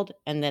recalled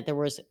and that there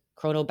was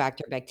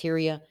Chronobacter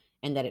bacteria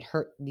and that it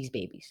hurt these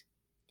babies?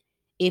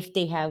 If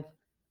they have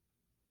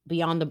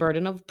beyond the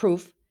burden of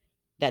proof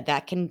that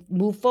that can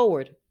move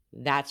forward,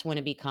 that's when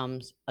it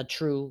becomes a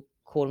true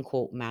quote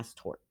unquote mass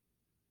tort.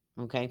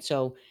 Okay.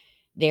 So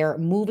they're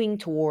moving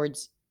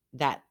towards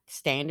that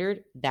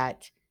standard,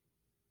 that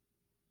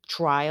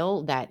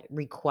trial, that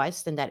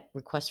request, and that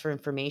request for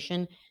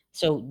information.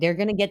 So they're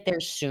going to get there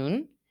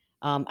soon.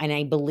 And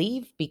I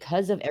believe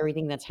because of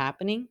everything that's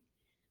happening,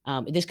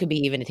 this could be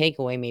even a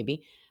takeaway,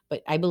 maybe,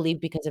 but I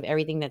believe because of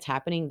everything that's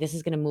happening, this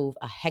is going to move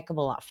a heck of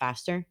a lot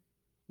faster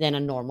than a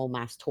normal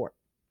mass tort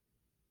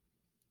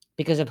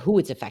because of who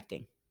it's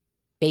affecting,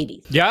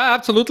 babies. Yeah,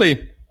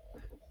 absolutely.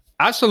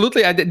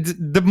 Absolutely.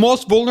 The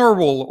most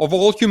vulnerable of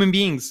all human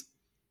beings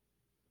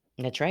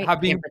That's right.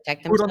 have Can't been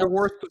protect put on the themselves.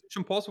 worst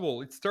position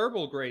possible. It's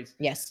terrible, Grace.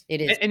 Yes, it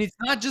And, is. and it's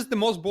not just the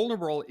most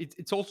vulnerable,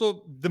 it's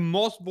also the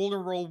most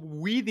vulnerable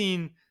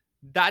within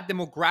that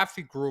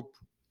demographic group.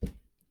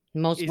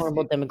 Most Is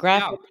vulnerable it, yeah,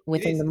 demographic it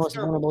within is. the It's most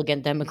terrible. vulnerable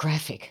again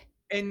demographic.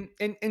 And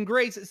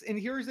Grace, and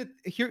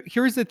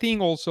here's the thing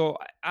also.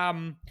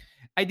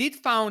 I did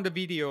found a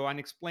video, an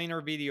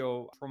explainer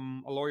video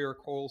from a lawyer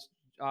called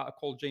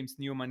James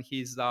Newman.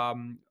 He's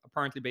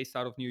apparently based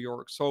out of New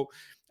York. So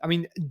I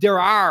mean, there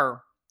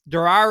are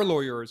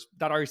lawyers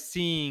that are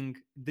seeing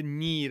the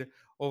need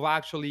of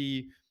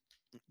actually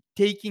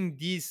taking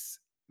these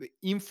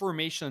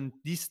information,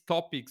 these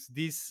topics,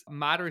 these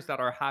matters that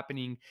are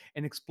happening,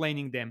 and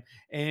explaining them.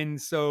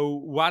 And so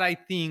what I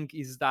think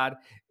is that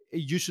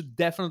you should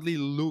definitely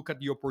look at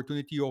the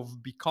opportunity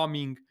of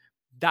becoming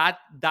that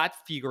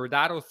figure,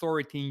 that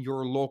authority in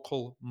your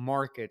local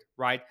market,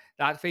 right?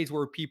 That phase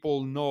where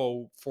people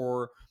know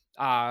for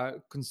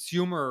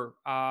consumer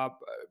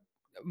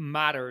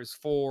matters,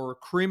 for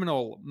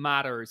criminal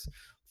matters,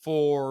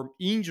 for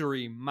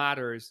injury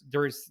matters.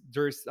 There's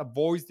a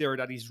voice there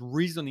that is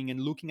reasoning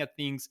and looking at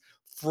things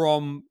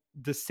from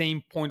the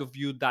same point of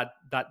view that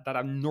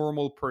a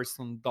normal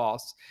person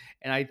does.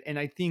 And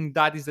I think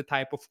that is the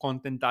type of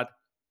content that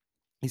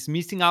is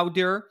missing out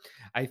there.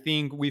 I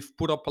think we've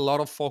put up a lot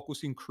of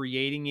focus in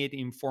creating it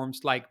in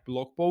forms like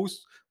blog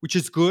posts, which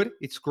is good.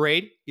 It's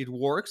great. It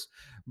works.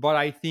 But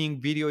I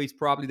think video is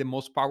probably the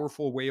most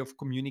powerful way of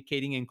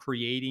communicating and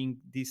creating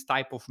this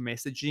type of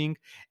messaging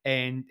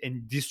and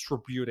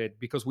distribute it.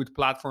 Because with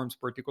platforms,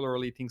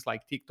 particularly things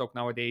like TikTok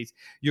nowadays,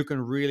 you can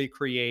really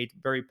create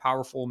very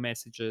powerful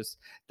messages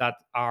that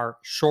are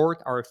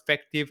short, are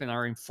effective, and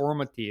are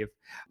informative.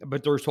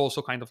 But there's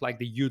also kind of like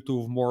the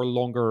YouTube more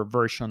longer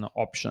version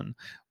option,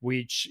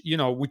 which,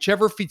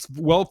 whichever fits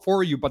well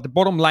for you. But the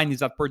bottom line is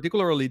that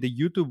particularly the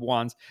YouTube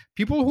ones,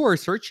 people who are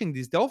searching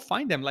this, they'll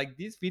find them. Like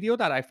this video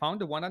that I found,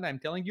 the one that I'm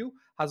telling you,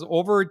 has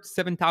over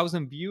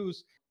 7,000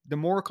 views. The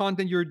more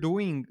content you're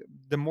doing,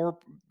 the more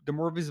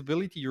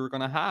visibility you're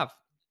gonna have.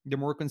 The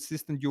more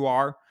consistent you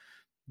are,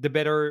 the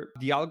better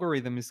the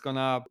algorithm is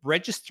gonna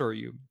register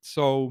you.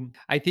 So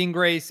I think,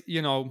 Grace,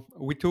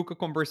 we took a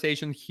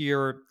conversation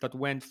here that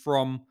went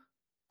from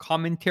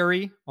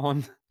commentary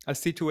on a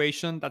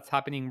situation that's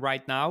happening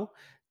right now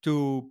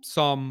to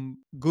some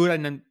good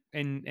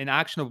and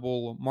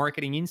actionable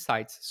marketing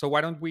insights. So why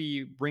don't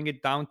we bring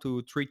it down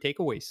to three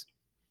takeaways?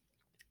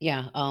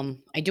 Yeah,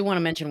 I do want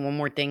to mention one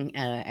more thing.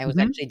 I was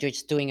Hmm. actually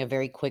just doing a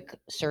very quick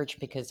search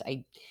because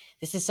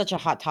this is such a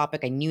hot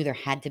topic. I knew there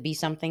had to be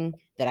something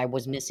that I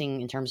was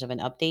missing in terms of an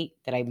update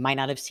that I might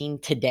not have seen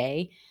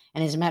today.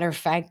 And as a matter of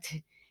fact,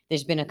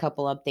 there's been a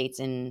couple updates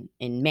in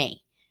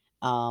May.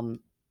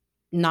 Um,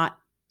 Not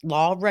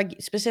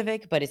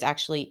specific, but it's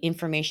actually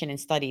information and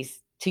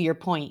studies, to your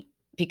point,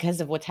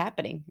 because of what's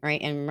happening,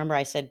 right? And remember,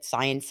 I said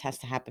science has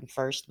to happen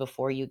first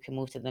before you can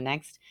move to the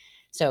next.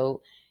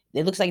 So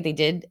it looks like they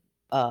did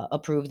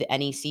approve the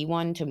NEC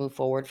one to move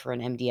forward for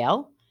an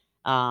MDL.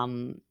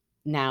 Um,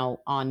 Now,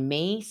 on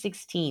May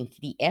 16th,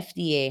 the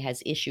FDA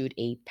has issued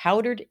a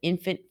powdered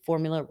infant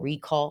formula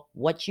recall.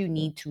 What you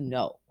need to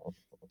know.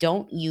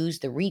 Don't use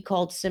the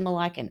recalled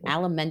Similac and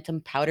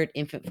Alimentum powdered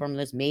infant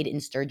formulas made in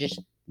Sturgis,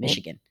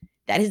 Michigan.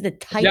 That is the Yeah,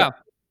 title.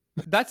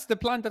 that's the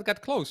plant that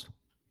got closed.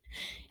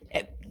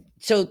 Eh,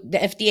 So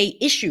the FDA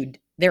issued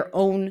their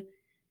own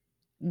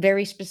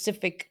very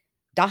specific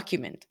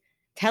document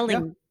Yeah,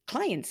 telling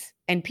clients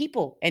and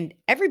people and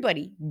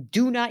everybody,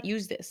 do not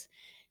use this.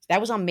 That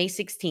was on May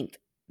 16th,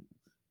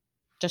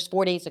 just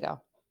 4 days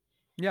ago.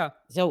 yeah.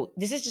 So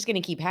this is just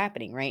going to keep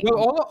happening, right? Well,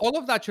 all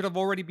of that should have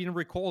already been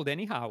recalled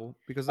anyhow,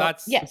 because Well,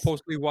 that's yes.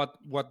 supposedly what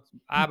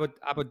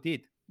Abbott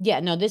did. Yeah,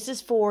 no, this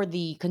is for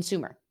the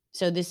consumer.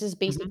 So this is Mhm.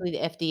 basically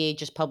the FDA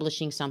just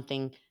publishing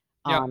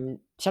Yeah.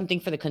 something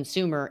for the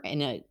consumer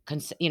in a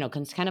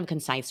kind of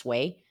concise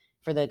way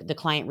for the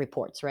client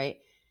reports, right?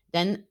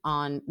 Then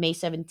on May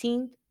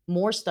 17th,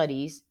 more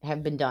studies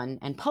have been done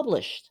and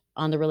published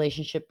on the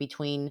relationship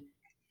between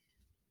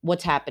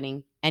what's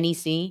happening,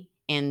 NEC,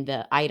 and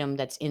the item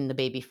that's in the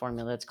baby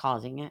formula that's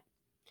causing it.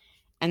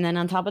 And then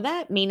on top of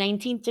that, May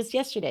 19th, just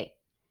yesterday,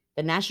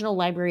 the National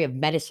Library of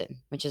Medicine,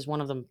 which is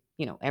one of them,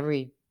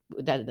 every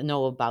that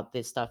know about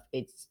this stuff,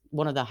 it's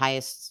one of the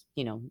highest,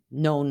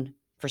 known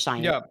for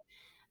science, Yeah.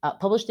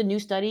 published a new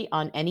study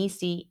on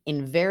NEC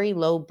in very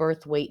low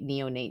birth weight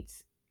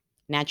neonates,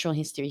 natural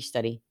history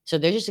study. So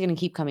they're just going to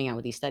keep coming out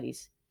with these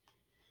studies.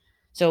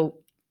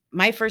 So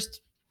my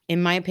first,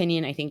 in my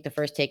opinion, I think the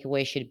first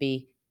takeaway should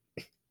be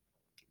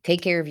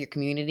take care of your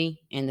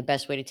community. And the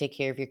best way to take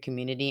care of your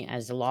community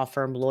as a law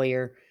firm,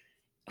 lawyer,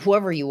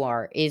 whoever you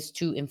are, is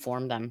to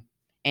inform them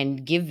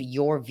and give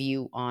your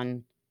view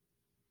on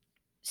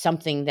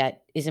something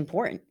that is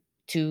important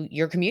to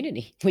your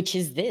community, which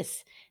is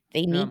this.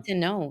 They Yeah. need to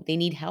know, they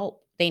need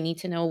help. They need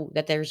to know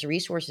that there's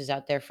resources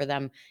out there for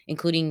them,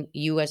 including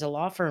you as a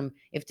law firm,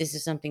 if this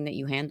is something that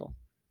you handle.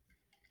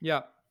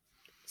 Yeah.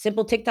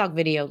 Simple TikTok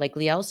video, like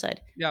Liel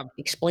said, Yeah.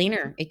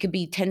 explainer. It could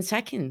be 10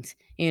 seconds.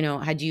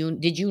 Did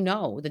you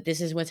know that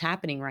this is what's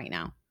happening right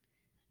now?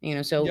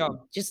 So Yeah.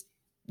 just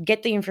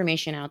get the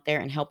information out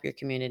there and help your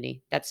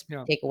community. That's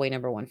Yeah. takeaway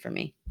number one for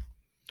me.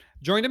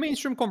 Join the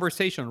mainstream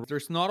conversation.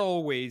 There's not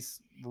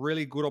always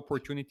really good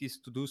opportunities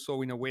to do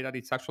so in a way that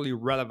it's actually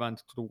relevant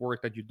to the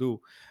work that you do.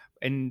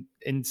 And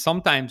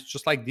sometimes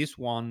just like this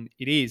one,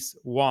 it is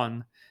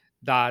one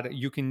that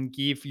you can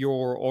give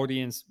your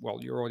audience,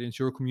 well,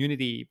 your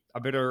community, a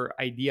better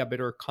idea,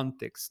 better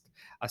context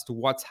as to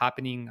what's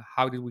happening,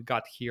 how did we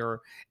got here,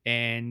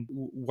 and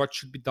what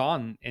should be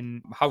done,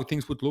 and how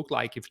things would look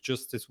like if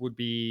justice would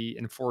be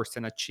enforced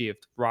and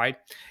achieved, right?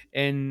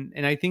 And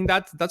I think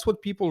that's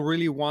what people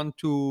really want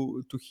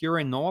to hear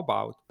and know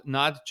about,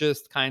 not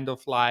just kind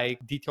of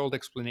like detailed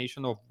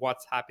explanation of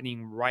what's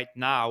happening right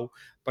now,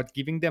 but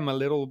giving them a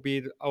little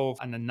bit of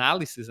an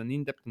analysis, an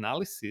in-depth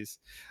analysis,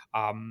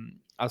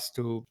 as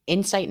to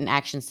Insight and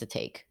actions to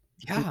take.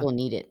 yeah. People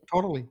need it.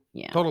 Totally.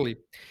 Yeah. Totally.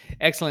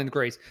 Excellent,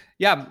 Grace.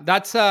 Yeah,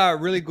 that's a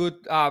really good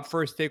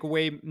first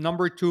takeaway.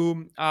 Number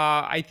two,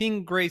 I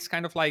think Grace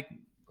kind of like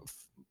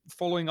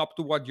following up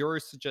to what you're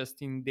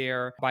suggesting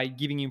there by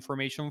giving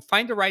information.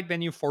 Find the right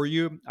venue for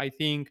you. I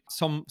think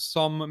some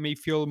may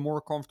feel more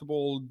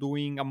comfortable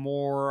doing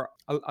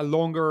a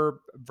longer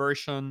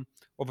version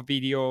of a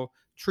video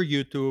through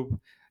YouTube,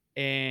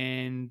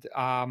 and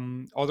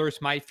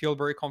others might feel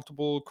very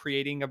comfortable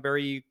creating a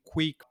very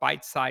quick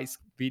bite-sized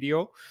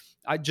video.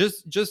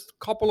 Just a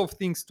couple of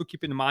things to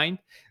keep in mind.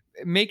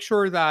 Make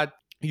sure that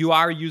you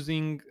are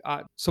using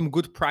some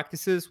good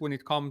practices when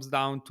it comes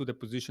down to the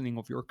positioning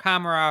of your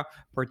camera,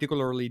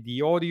 particularly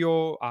the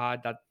audio,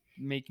 that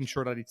making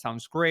sure that it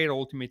sounds great.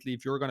 Ultimately,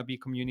 if you're going to be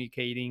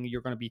communicating,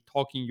 you're going to be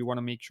talking, you want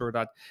to make sure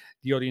that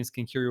the audience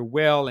can hear you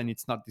well and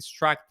it's not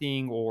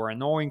distracting or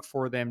annoying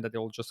for them, that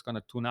they're just going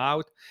to tune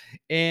out.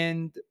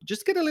 And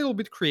just get a little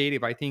bit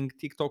creative. I think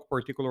TikTok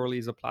particularly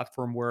is a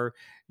platform where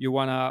you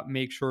want to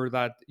make sure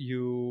that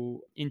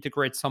you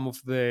integrate some of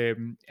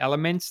the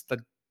elements that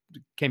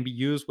can be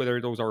used,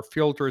 whether those are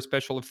filters,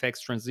 special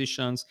effects,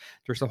 transitions.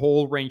 There's a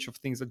whole range of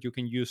things that you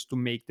can use to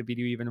make the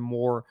video even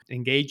more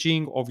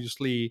engaging.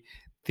 Obviously,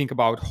 think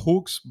about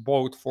hooks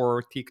both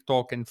for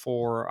TikTok and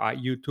for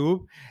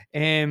YouTube.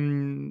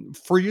 And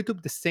for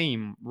YouTube, the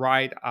same,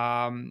 right?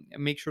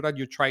 Make sure that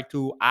you try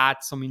to add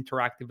some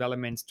interactive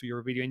elements to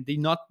your video, and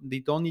they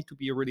don't need to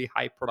be really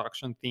high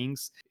production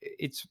things.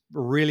 It's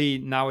really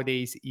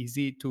nowadays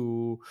easy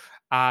to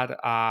add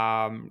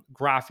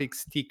graphics,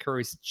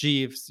 stickers,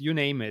 GIFs, you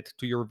name it,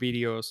 to your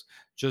videos,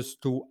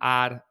 just to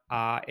add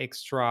an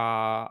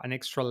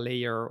extra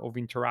layer of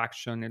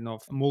interaction and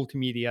of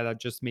multimedia that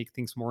just make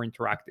things more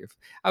interactive.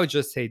 I would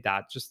just say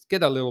that. Just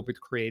get a little bit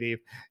creative.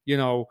 You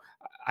know,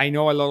 I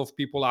know a lot of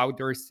people out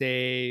there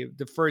say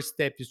the first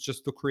step is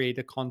just to create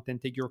the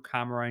content, take your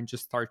camera and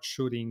just start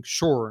shooting.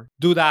 Sure,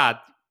 do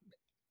that,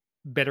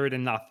 better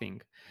than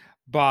nothing,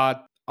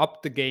 but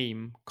up the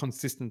game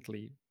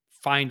consistently,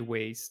 find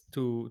ways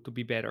to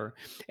be better.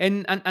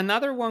 And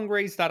another one,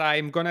 Grace, that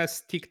I'm gonna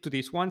stick to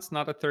this one, it's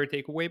not a third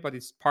takeaway but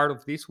it's part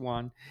of this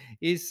one,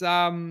 is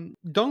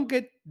don't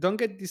get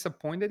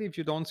disappointed if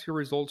you don't see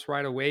results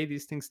right away.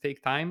 These things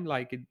take time.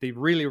 Like they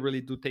really really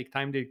do take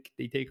time.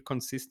 They take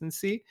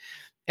consistency,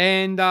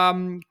 and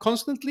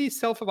constantly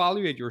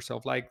self-evaluate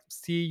yourself, like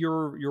see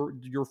your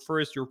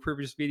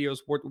previous videos,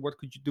 what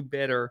could you do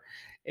better,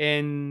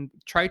 and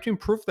try to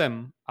improve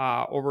them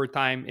over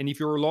time. And if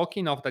you're lucky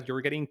enough that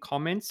you're getting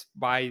comments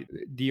by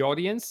the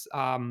audience,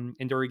 and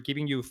they're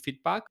giving you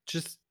feedback,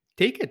 just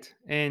take it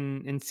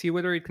and see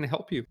whether it can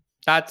help you.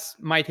 That's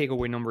my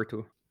takeaway number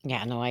two.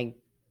 Yeah, no, I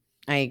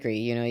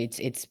agree.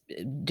 It's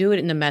do it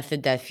in the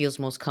method that feels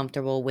most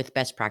comfortable with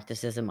best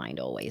practices in mind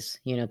always,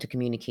 to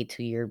communicate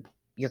to your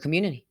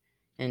community.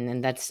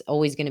 And that's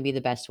always going to be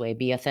the best way.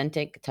 Be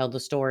authentic, tell the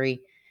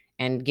story,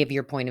 and give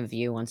your point of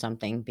view on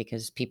something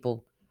because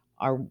people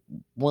are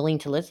willing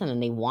to listen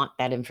and they want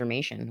that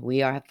information. We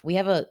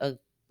have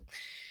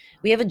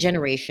a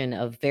generation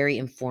of very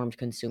informed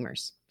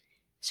consumers.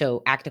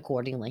 So act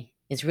accordingly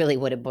is really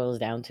what it boils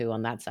down to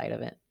on that side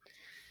of it.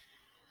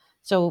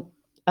 So,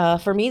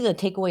 for me, the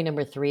takeaway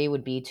number 3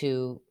 would be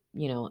to,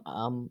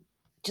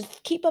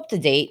 just keep up to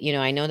date.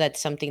 I know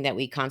that's something that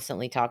we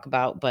constantly talk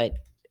about, but,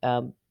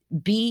 um,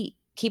 be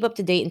keep up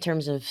to date in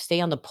terms of stay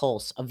on the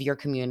pulse of your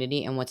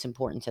community and what's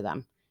important to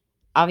them.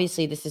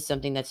 Obviously, this is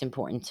something that's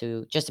important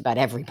to just about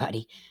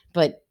everybody,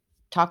 but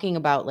talking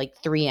about, like,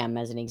 3M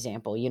as an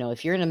example,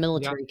 if you're in a Yeah.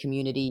 military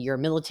community, you're a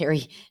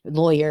military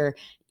lawyer,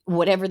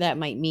 whatever that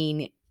might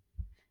mean,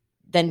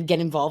 then get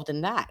involved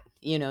in that,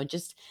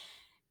 just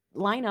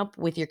line up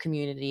with your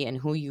community and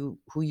who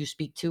you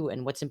speak to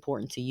and what's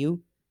important to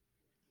you,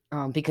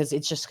 because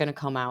it's just going to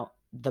come out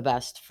the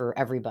best for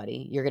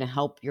everybody. You're going to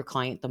help your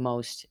client the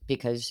most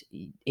because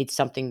it's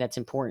something that's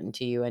important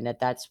to you and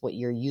that's what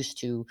you're used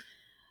to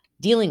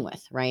dealing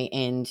with, right?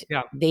 And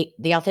Yeah.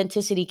 the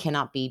authenticity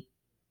cannot be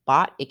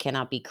bought, it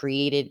cannot be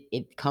created,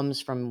 it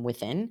comes from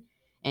within.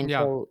 And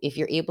Yeah. so if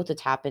you're able to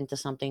tap into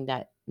something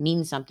that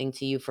means something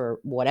to you for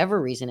whatever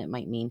reason it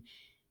might mean,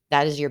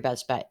 that is your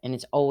best bet, and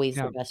it's always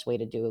the Yeah. best way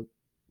to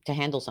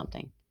handle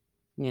something,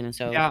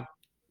 so Yeah.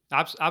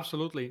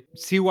 Absolutely.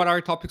 See what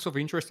are topics of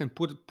interest and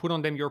put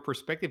on them your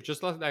perspective.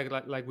 Just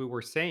like we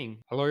were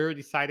saying, a lawyer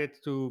decided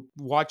to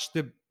watch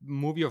the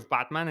movie of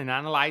Batman and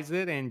analyze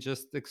it and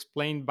just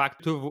explain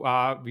back to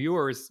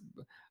viewers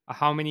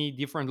how many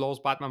different laws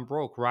Batman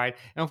broke, right?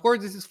 And of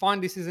course, this is fun.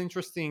 This is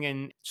interesting,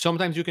 and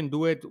sometimes you can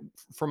do it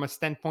from a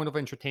standpoint of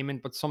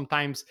entertainment. But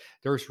sometimes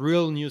there's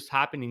real news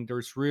happening.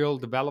 There's real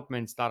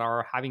developments that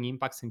are having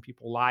impacts in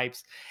people's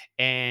lives,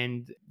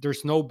 and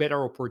there's no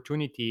better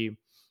opportunity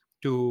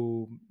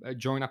to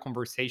join a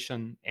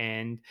conversation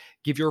and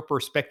give your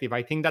perspective.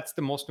 I think that's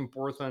the most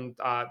important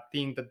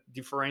thing that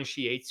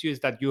differentiates you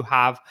is that you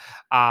have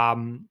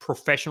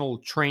professional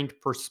trained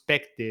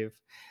perspective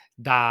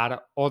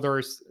that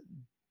others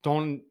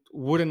don't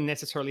wouldn't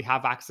necessarily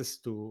have access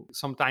to.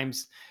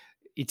 Sometimes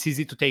it's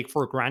easy to take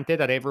for granted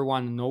that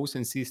everyone knows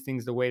and sees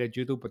things the way that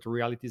you do, but the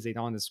reality is they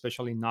don't,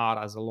 especially not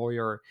as a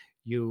lawyer.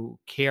 You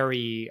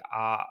carry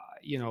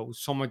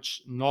so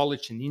much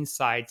knowledge and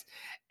insights,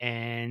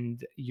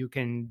 and you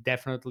can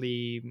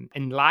definitely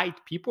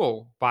enlighten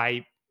people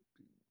by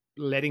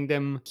letting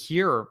them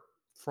hear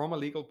from a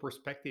legal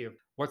perspective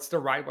what's the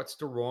right, what's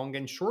the wrong,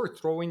 and sure,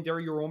 throw in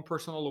there your own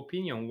personal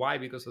opinion. Why?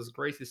 Because as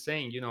Grace is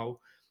saying,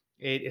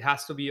 it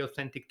has to be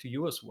authentic to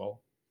you as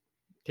well.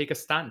 Take a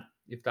stand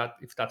if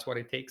that's what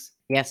it takes.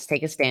 yes,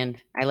 take a stand.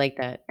 I like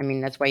that. I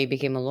mean, that's why you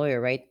became a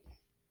lawyer, right?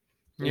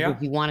 Because Yeah,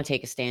 you wanna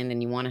take a stand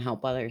and you wanna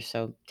help others,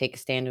 so take a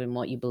stand in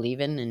what you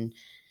believe in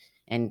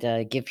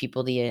and give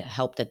people the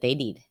help that they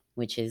need,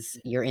 which is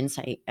your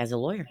insight as a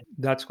lawyer.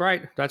 that's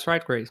right. That's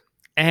right, Grace.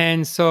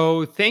 And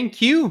so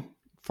thank you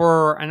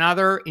for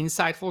another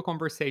insightful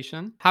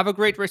conversation. Have a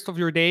great rest of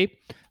your day.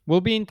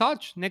 We'll be in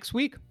touch next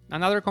week.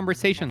 Another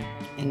conversation.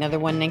 Another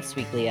one next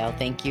week, Leo.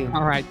 Thank you.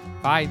 All right.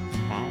 Bye.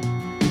 Bye.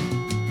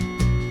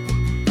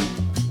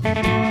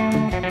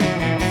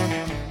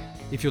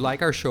 If you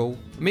like our show,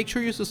 make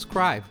sure you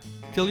subscribe,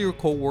 tell your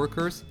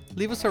coworkers,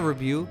 leave us a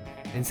review,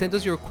 and send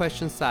us your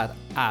questions at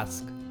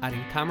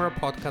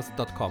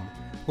ask@incamerapodcast.com.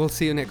 We'll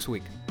see you next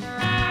week.